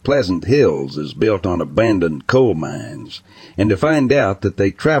realize that Pleasant Hills is built on abandoned coal mines, and to find out that they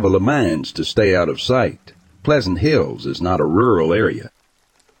travel the mines to stay out of sight. Pleasant Hills is not a rural area.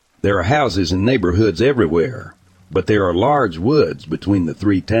 There are houses and neighborhoods everywhere, but there are large woods between the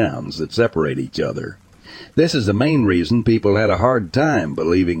three towns that separate each other. This is the main reason people had a hard time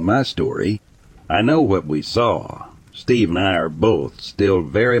believing my story. I know what we saw. Steve and I are both still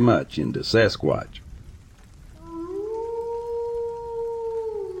very much into Sasquatch.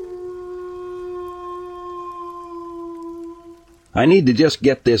 I need to just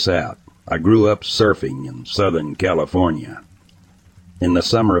get this out. I grew up surfing in Southern California. In the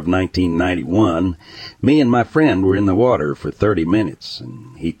summer of 1991, me and my friend were in the water for 30 minutes,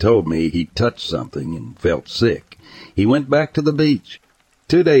 and he told me he touched something and felt sick. He went back to the beach.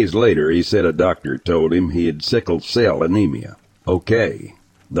 2 days later, he said a doctor told him he had sickle cell anemia. Okay,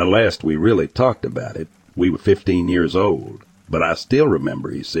 the last we really talked about it, we were 15 years old. But I still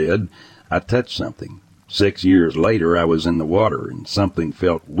remember, he said, I touched something. 6 years later, I was in the water, and something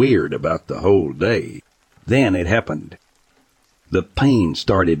felt weird about the whole day. Then it happened. The pain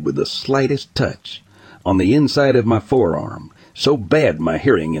started with the slightest touch on the inside of my forearm. So bad my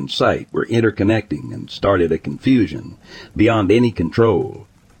hearing and sight were interconnecting and started a confusion beyond any control.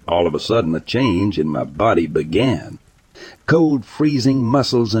 All of a sudden, a change in my body began. Cold, freezing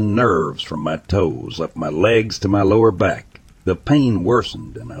muscles and nerves from my toes up my legs to my lower back. The pain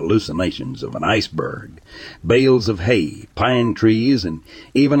worsened, and hallucinations of an iceberg, bales of hay, pine trees, and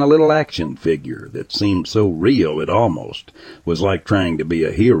even a little action figure that seemed so real it almost was like trying to be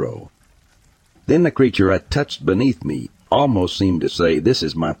a hero. Then the creature I touched beneath me almost seemed to say, "This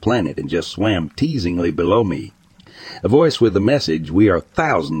is my planet," and just swam teasingly below me. A voice with the message, "We are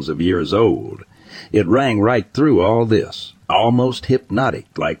thousands of years old." It rang right through all this, almost hypnotic,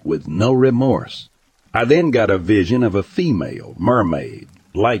 like with no remorse. I then got a vision of a female mermaid,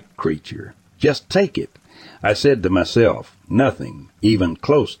 light creature. Just take it. I said to myself, nothing even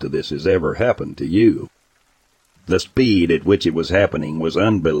close to this has ever happened to you. The speed at which it was happening was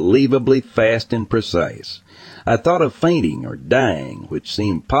unbelievably fast and precise. I thought of fainting or dying, which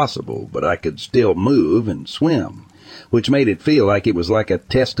seemed possible, but I could still move and swim, which made it feel like it was like a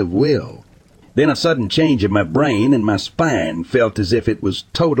test of will. Then a sudden change in my brain and my spine felt as if it was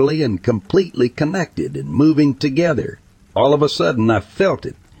totally and completely connected and moving together. All of a sudden I felt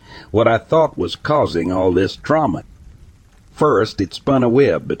it, what I thought was causing all this trauma. First, it spun a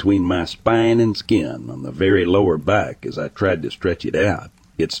web between my spine and skin on the very lower back as I tried to stretch it out.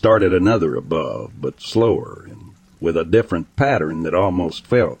 It started another above, but slower and with a different pattern that almost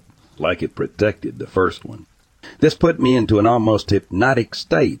felt like it protected the first one. This put me into an almost hypnotic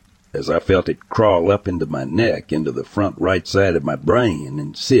state, as I felt it crawl up into my neck, into the front right side of my brain,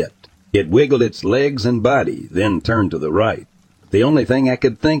 and sit. It wiggled its legs and body, then turned to the right. The only thing I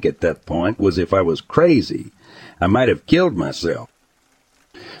could think at that point was if I was crazy, I might have killed myself.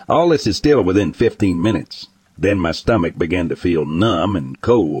 All this is still within 15 minutes. Then my stomach began to feel numb and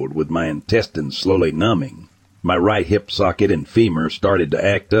cold, with my intestines slowly numbing. My right hip socket and femur started to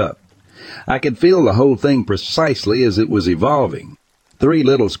act up. I could feel the whole thing precisely as it was evolving. 3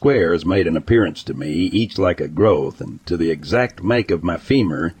 little squares made an appearance to me, each like a growth, and to the exact make of my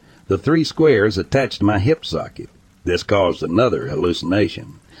femur, the 3 squares attached my hip socket. This caused another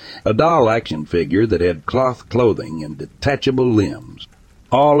hallucination. A doll action figure that had cloth clothing and detachable limbs.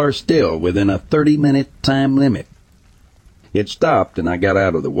 All are still within a 30-minute time limit. It stopped and I got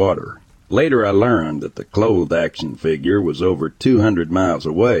out of the water. Later I learned that the clothed action figure was over 200 miles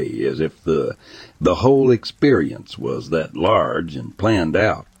away, as if the whole experience was that large and planned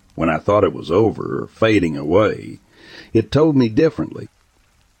out. When I thought it was over or fading away, it told me differently.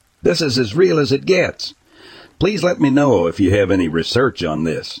 This is as real as it gets. Please let me know if you have any research on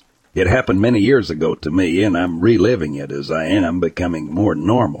this. It happened many years ago to me, and I'm reliving it as I am becoming more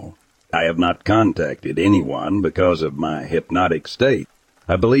normal. I have not contacted anyone because of my hypnotic state.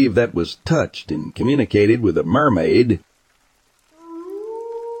 I believe that was touched and communicated with a mermaid.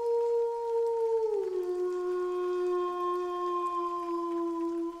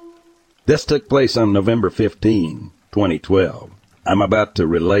 This took place on November 15, 2012. I'm about to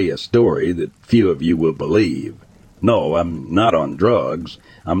relay a story that few of you will believe. No, I'm not on drugs.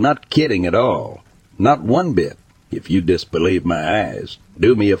 I'm not kidding at all. Not one bit. If you disbelieve my eyes,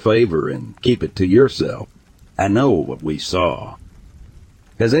 do me a favor and keep it to yourself. I know what we saw.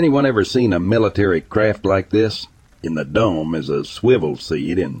 Has anyone ever seen a military craft like this? In the dome is a swivel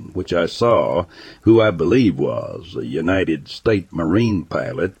seat in which I saw who I believe was a United States Marine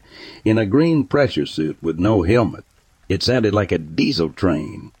pilot in a green pressure suit with no helmet. It sounded like a diesel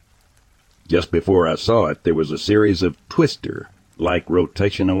train. Just before I saw it, there was a series of twister-like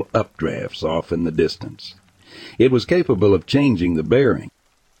rotational updrafts off in the distance. It was capable of changing the bearing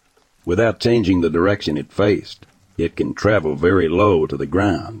without changing the direction it faced. It can travel very low to the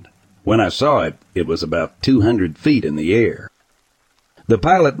ground. When I saw it, it was about 200 feet in the air. The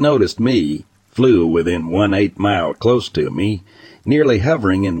pilot noticed me, flew within 1/8 mile close to me, nearly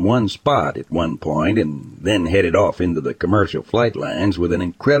hovering in one spot at one point, and then headed off into the commercial flight lines with an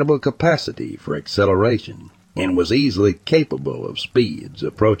incredible capacity for acceleration, and was easily capable of speeds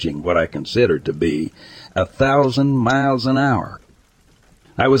approaching what I considered to be 1,000 miles an hour.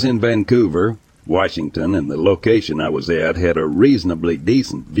 I was in Vancouver, Washington, and the location I was at had a reasonably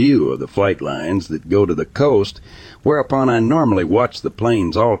decent view of the flight lines that go to the coast, whereupon I normally watch the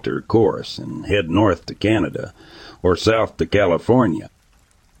planes alter course and head north to Canada or south to California.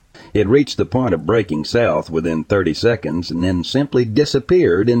 It reached the point of breaking south within 30 seconds and then simply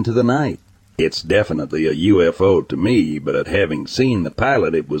disappeared into the night. It's definitely a UFO to me, but at having seen the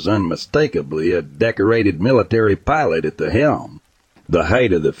pilot, it was unmistakably a decorated military pilot at the helm. The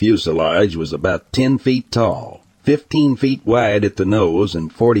height of the fuselage was about 10 feet tall, 15 feet wide at the nose,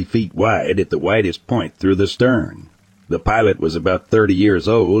 and 40 feet wide at the widest point through the stern. The pilot was about 30 years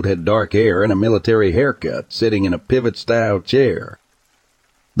old, had dark hair and a military haircut, sitting in a pivot-style chair.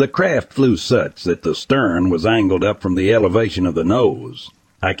 The craft flew such that the stern was angled up from the elevation of the nose.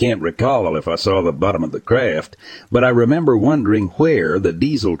 I can't recall if I saw the bottom of the craft, but I remember wondering where the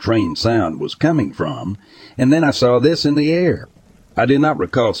diesel train sound was coming from, and then I saw this in the air. I do not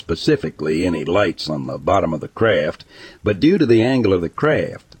recall specifically any lights on the bottom of the craft, but due to the angle of the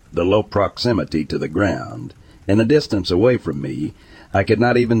craft, the low proximity to the ground, and the distance away from me, I could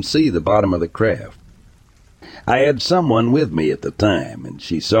not even see the bottom of the craft. I had someone with me at the time, and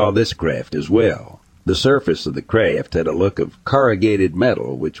she saw this craft as well. The surface of the craft had a look of corrugated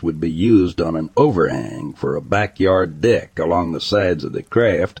metal which would be used on an overhang for a backyard deck along the sides of the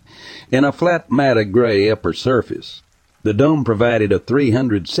craft, and a flat mat of gray upper surface. The dome provided a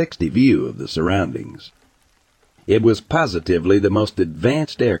 360 view of the surroundings. It was positively the most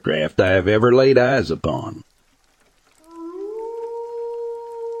advanced aircraft I have ever laid eyes upon.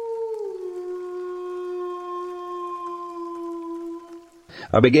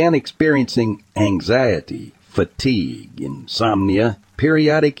 I began experiencing anxiety, fatigue, insomnia,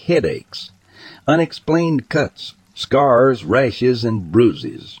 periodic headaches, unexplained cuts, scars, rashes, and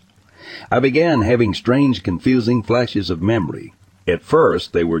bruises. I began having strange, confusing flashes of memory. At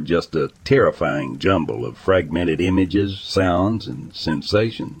first, they were just a terrifying jumble of fragmented images, sounds, and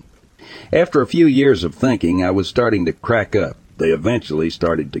sensations. After a few years of thinking, I was starting to crack up. They eventually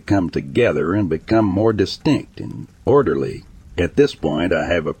started to come together and become more distinct and orderly. At this point, I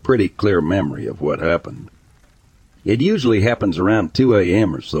have a pretty clear memory of what happened. It usually happens around 2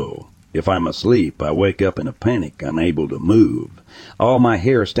 a.m. or so. If I'm asleep, I wake up in a panic, unable to move. All my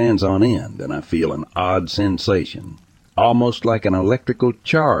hair stands on end, and I feel an odd sensation, almost like an electrical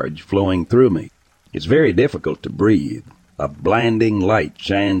charge flowing through me. It's very difficult to breathe. A blinding light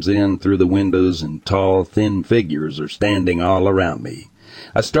shines in through the windows, and tall, thin figures are standing all around me.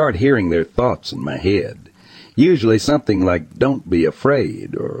 I start hearing their thoughts in my head. Usually something like, "Don't be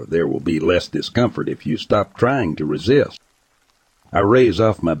afraid," or "There will be less discomfort if you stop trying to resist." I raise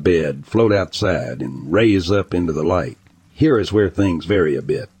off my bed, float outside, and raise up into the light. Here is where things vary a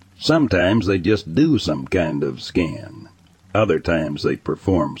bit. Sometimes they just do some kind of scan. Other times they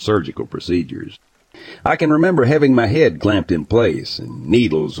perform surgical procedures. I can remember having my head clamped in place and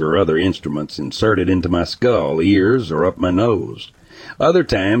needles or other instruments inserted into my skull, ears, or up my nose. Other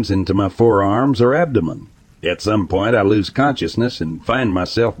times into my forearms or abdomen. At some point I lose consciousness and find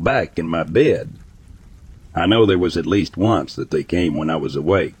myself back in my bed. I know there was at least once that they came when I was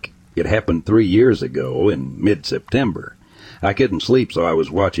awake. It happened 3 years ago in mid-September. I couldn't sleep, so I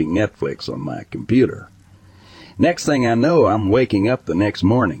was watching Netflix on my computer. Next thing I know, I'm waking up the next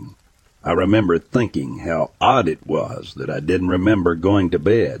morning. I remember thinking how odd it was that I didn't remember going to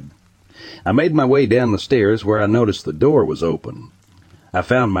bed. I made my way down the stairs where I noticed the door was open. I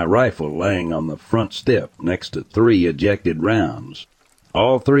found my rifle laying on the front step next to 3 ejected rounds.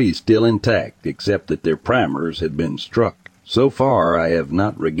 All 3 still intact, except that their primers had been struck. So far, I have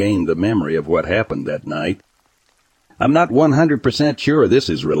not regained the memory of what happened that night. I'm not 100% sure this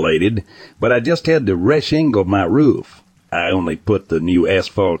is related, but I just had to reshingle my roof. I only put the new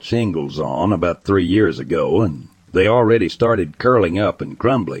asphalt shingles on about 3 years ago, and they already started curling up and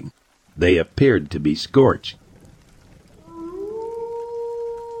crumbling. They appeared to be scorched.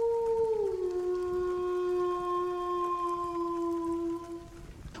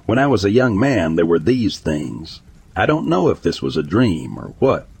 When I was a young man, there were these things. I don't know if this was a dream or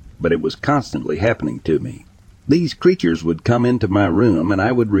what, but it was constantly happening to me. These creatures would come into my room, and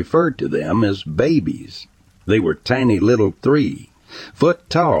I would refer to them as babies. They were tiny little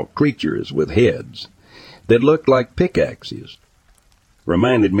 3-foot-tall creatures with heads that looked like pickaxes.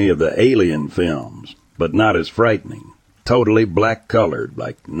 Reminded me of the Alien films, but not as frightening. Totally black-colored,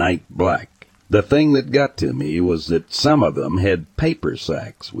 like night black. The thing that got to me was that some of them had paper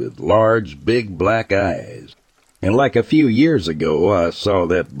sacks with large, big black eyes. And like a few years ago, I saw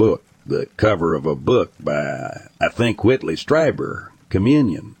that book, the cover of a book by, I think, Whitley Strieber,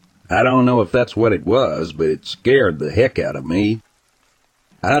 Communion. I don't know if that's what it was, but it scared the heck out of me.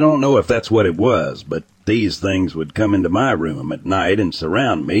 I don't know if that's what it was, but these things would come into my room at night and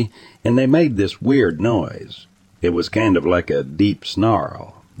surround me, and they made this weird noise. It was kind of like a deep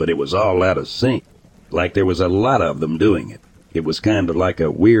snarl, but it was all out of sync, like there was a lot of them doing it. It was kind of like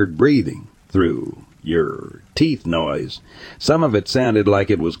a weird breathing through your teeth noise. Some of it sounded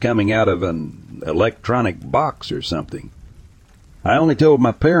like it was coming out of an electronic box or something. I only told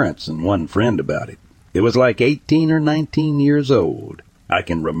my parents and one friend about it. It was like 18 or 19 years old. I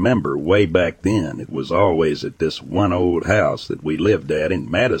can remember way back then it was always at this one old house that we lived at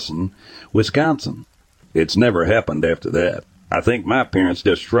in Madison, Wisconsin. It's never happened after that. I think my parents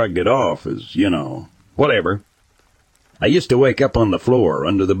just shrugged it off as, whatever. I used to wake up on the floor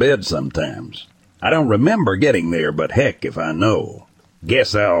under the bed sometimes. I don't remember getting there, but heck if I know.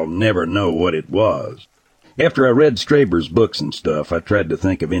 Guess I'll never know what it was. After I read Straber's books and stuff, I tried to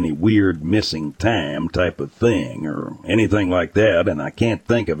think of any weird missing time type of thing or anything like that, and I can't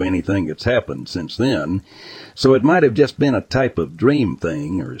think of anything that's happened since then, so it might have just been a type of dream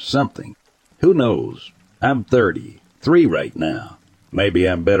thing or something. Who knows? I'm 33 right now. Maybe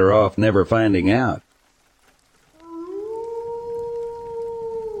I'm better off never finding out.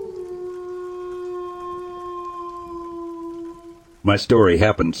 My story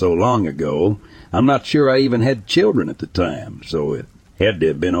happened so long ago, I'm not sure I even had children at the time, so it had to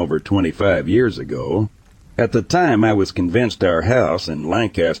have been over 25 years ago. At the time, I was convinced our house in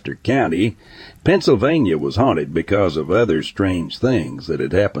Lancaster County, Pennsylvania, was haunted because of other strange things that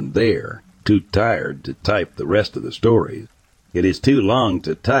had happened there. Too tired to type the rest of the story. It is too long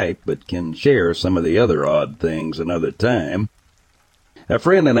to type, but can share some of the other odd things another time. A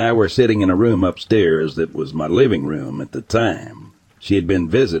friend and I were sitting in a room upstairs that was my living room at the time. She had been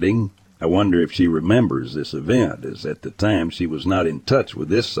visiting. I wonder if she remembers this event, as at the time she was not in touch with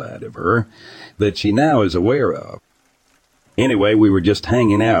this side of her that she now is aware of. Anyway, we were just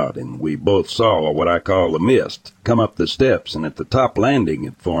hanging out, and we both saw what I call a mist come up the steps, and at the top landing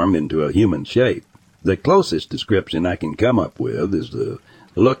it formed into a human shape. The closest description I can come up with is the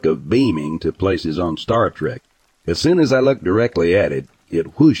look of beaming to places on Star Trek. As soon as I looked directly at it,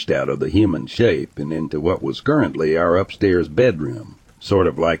 it whooshed out of the human shape and into what was currently our upstairs bedroom, sort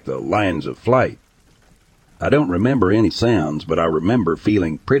of like the lines of flight. I don't remember any sounds, but I remember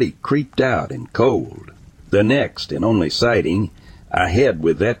feeling pretty creeped out and cold. The next and only sighting I had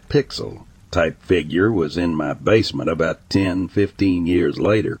with that pixel-type figure was in my basement about 10-15 years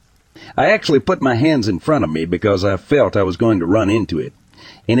later. I actually put my hands in front of me because I felt I was going to run into it,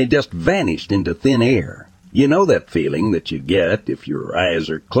 and it just vanished into thin air. You know that feeling that you get if your eyes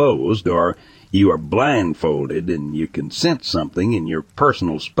are closed or you are blindfolded and you can sense something in your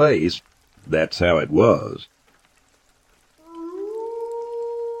personal space? That's how it was.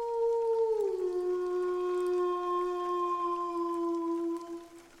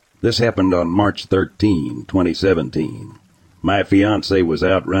 This happened on March 13, 2017. My fiancé was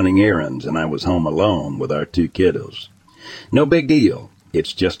out running errands and I was home alone with our 2 kiddos. No big deal.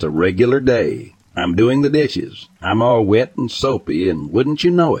 It's just a regular day. I'm doing the dishes. I'm all wet and soapy, and wouldn't you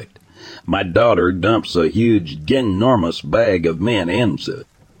know it, my daughter dumps a huge, ginormous bag of M&M's.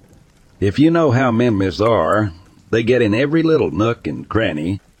 If you know how M&M's are, they get in every little nook and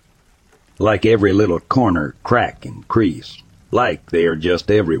cranny, like every little corner, crack, and crease, like they are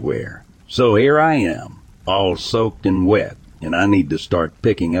just everywhere. So here I am, all soaked and wet, and I need to start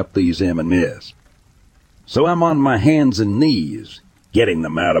picking up these M&M's. So I'm on my hands and knees, getting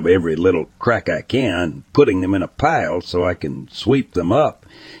them out of every little crack I can, putting them in a pile so I can sweep them up,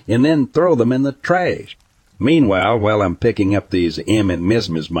 and then throw them in the trash. Meanwhile, while I'm picking up these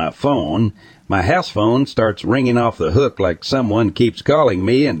M&M's, my house phone starts ringing off the hook like someone keeps calling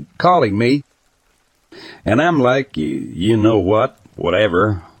me and calling me. And I'm like, you know what,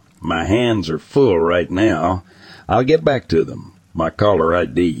 whatever, my hands are full right now. I'll get back to them. My caller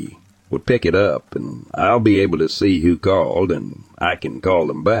ID will pick it up, and I'll be able to see who called, and I can call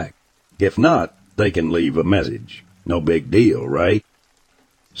them back. If not, they can leave a message. No big deal, right?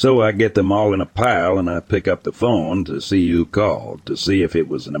 So I get them all in a pile and I pick up the phone to see who called, to see if it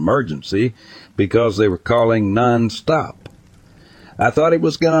was an emergency, because they were calling non-stop. I thought it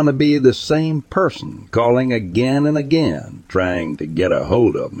was going to be the same person calling again and again, trying to get a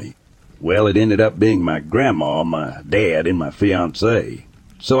hold of me. Well, it ended up being my grandma, my dad, and my fiancée.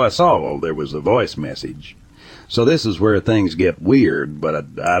 So I saw there was a voice message. So this is where things get weird, but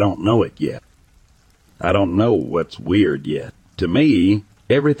I don't know it yet. I don't know what's weird yet. To me,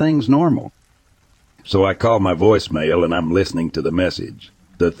 everything's normal. So I call my voicemail and I'm listening to the message.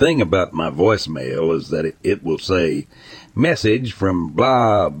 The thing about my voicemail is that it will say, message from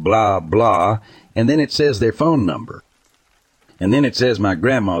blah, blah, blah, and then it says their phone number. And then it says my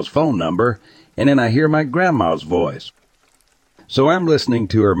grandma's phone number, and then I hear my grandma's voice. So I'm listening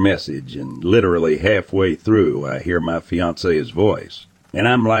to her message, and literally halfway through I hear my fiancée's voice. And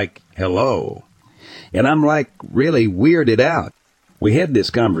I'm like, hello. And I'm like really weirded out. We had this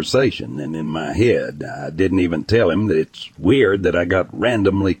conversation, and in my head, I didn't even tell him that it's weird that I got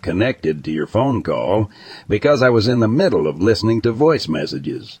randomly connected to your phone call because I was in the middle of listening to voice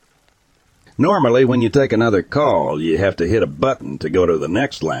messages. Normally, when you take another call, you have to hit a button to go to the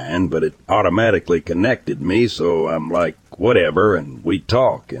next line, but it automatically connected me, so I'm like, whatever, and we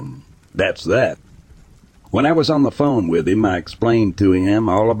talk, and that's that. When I was on the phone with him, I explained to him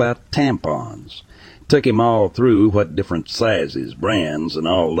all about tampons. Took him all through what different sizes, brands, and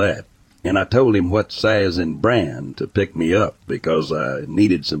all that. And I told him what size and brand to pick me up because I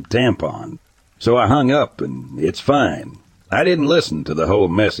needed some tampon. So I hung up, and it's fine. I didn't listen to the whole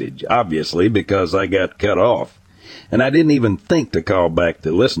message, obviously, because I got cut off. And I didn't even think to call back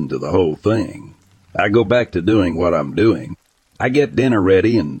to listen to the whole thing. I go back to doing what I'm doing. I get dinner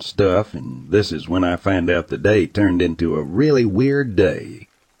ready and stuff, and this is when I find out the day turned into a really weird day.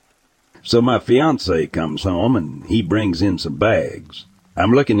 So my fiancé comes home, and he brings in some bags.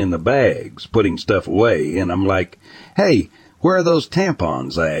 I'm looking in the bags, putting stuff away, and I'm like, hey, where are those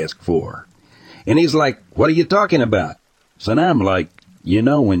tampons I asked for? And he's like, what are you talking about? So now I'm like, you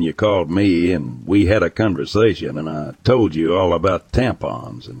know when you called me and we had a conversation and I told you all about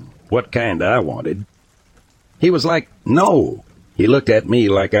tampons and what kind I wanted? He was like, no. He looked at me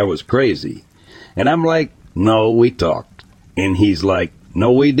like I was crazy. And I'm like, no, we talked. And he's like,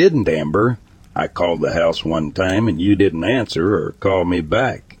 no, we didn't, Amber. I called the house one time and you didn't answer or call me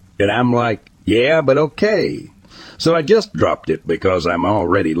back. And I'm like, yeah, but okay. So I just dropped it because I'm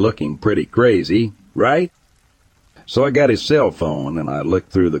already looking pretty crazy, right? So I got his cell phone and I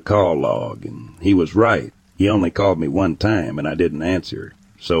looked through the call log and he was right. He only called me one time and I didn't answer.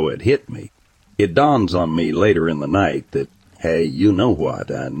 So it hit me. It dawns on me later in the night that, hey, you know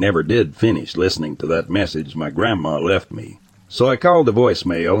what? I never did finish listening to that message my grandma left me. So I called the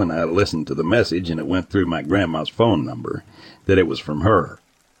voicemail and I listened to the message and it went through my grandma's phone number, that it was from her.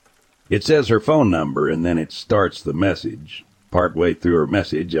 It says her phone number and then it starts the message. Partway through her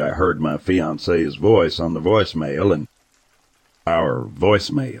message, I heard my fiancé's voice on the voicemail, and our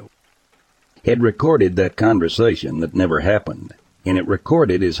voicemail had recorded that conversation that never happened, and it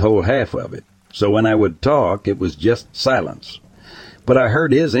recorded his whole half of it. So when I would talk, it was just silence. But I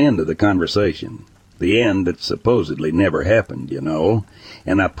heard his end of the conversation, the end that supposedly never happened, you know,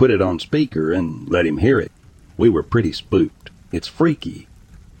 and I put it on speaker and let him hear it. We were pretty spooked. It's freaky.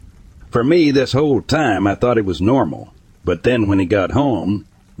 For me, this whole time, I thought it was normal. But then when he got home,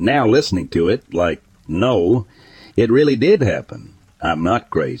 now listening to it, like, no, it really did happen. I'm not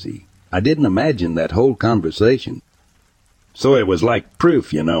crazy. I didn't imagine that whole conversation. So it was like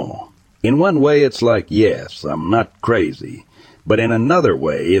proof, you know. In one way, it's like, yes, I'm not crazy. But in another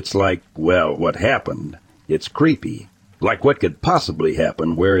way, it's like, well, what happened? It's creepy. Like what could possibly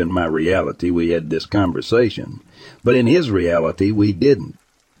happen where in my reality we had this conversation. But in his reality, we didn't.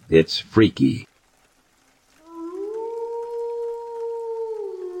 It's freaky.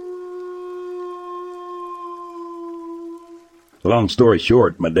 Long story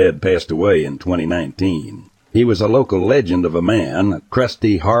short, my dad passed away in 2019. He was a local legend of a man, a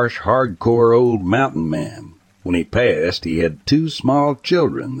crusty, harsh, hardcore old mountain man. When he passed, he had 2 small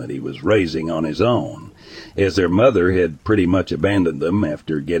children that he was raising on his own, as their mother had pretty much abandoned them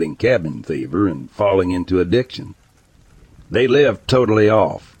after getting cabin fever and falling into addiction. They lived totally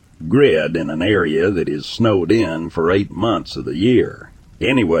off grid in an area that is snowed in for 8 months of the year.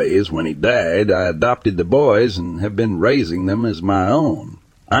 Anyways, when he died, I adopted the boys and have been raising them as my own.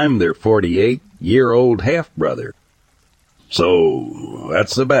 I'm their 48-year-old half-brother. So,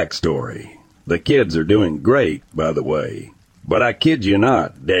 that's the backstory. The kids are doing great, by the way. But I kid you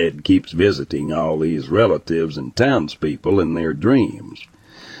not, Dad keeps visiting all these relatives and townspeople in their dreams.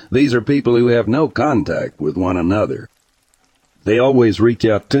 These are people who have no contact with one another. They always reach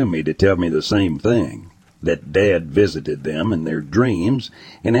out to me to tell me the same thing, that Dad visited them in their dreams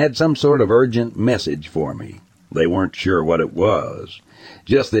and had some sort of urgent message for me. They weren't sure what it was,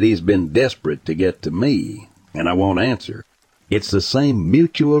 just that he's been desperate to get to me, and I won't answer. It's the same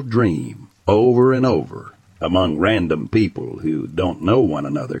mutual dream, over and over, among random people who don't know one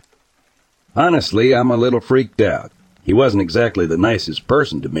another. Honestly, I'm a little freaked out. He wasn't exactly the nicest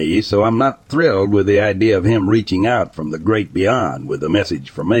person to me, so I'm not thrilled with the idea of him reaching out from the great beyond with a message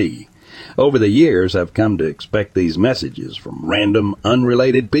for me. Over the years, I've come to expect these messages from random,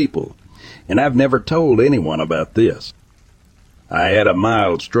 unrelated people, and I've never told anyone about this. I had a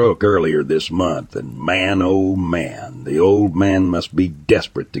mild stroke earlier this month, and man, oh man, the old man must be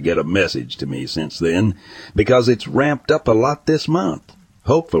desperate to get a message to me since then, because it's ramped up a lot this month.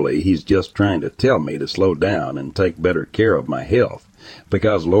 Hopefully, he's just trying to tell me to slow down and take better care of my health,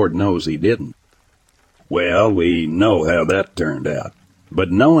 because Lord knows he didn't. Well, we know how that turned out. But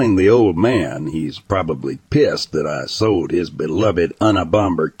knowing the old man, he's probably pissed that I sold his beloved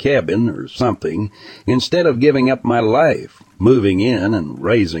Unabomber cabin or something, instead of giving up my life, moving in and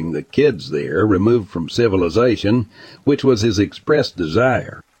raising the kids there, removed from civilization, which was his expressed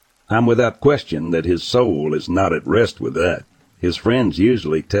desire. I'm without question that his soul is not at rest with that. His friends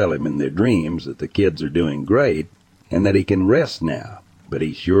usually tell him in their dreams that the kids are doing great, and that he can rest now, but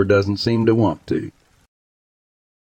he sure doesn't seem to want to.